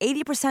 50 to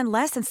 80%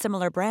 less than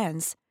similar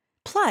brands.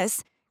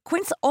 Plus,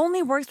 Quince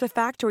only works with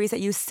factories that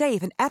use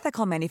safe and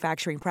ethical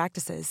manufacturing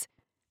practices.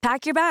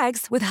 Pack your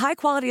bags with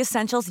high-quality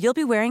essentials you'll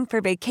be wearing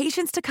for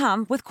vacations to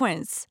come with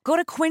Quince. Go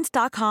to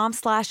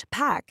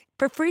quince.com/pack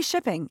for free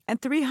shipping and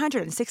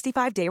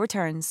 365-day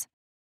returns.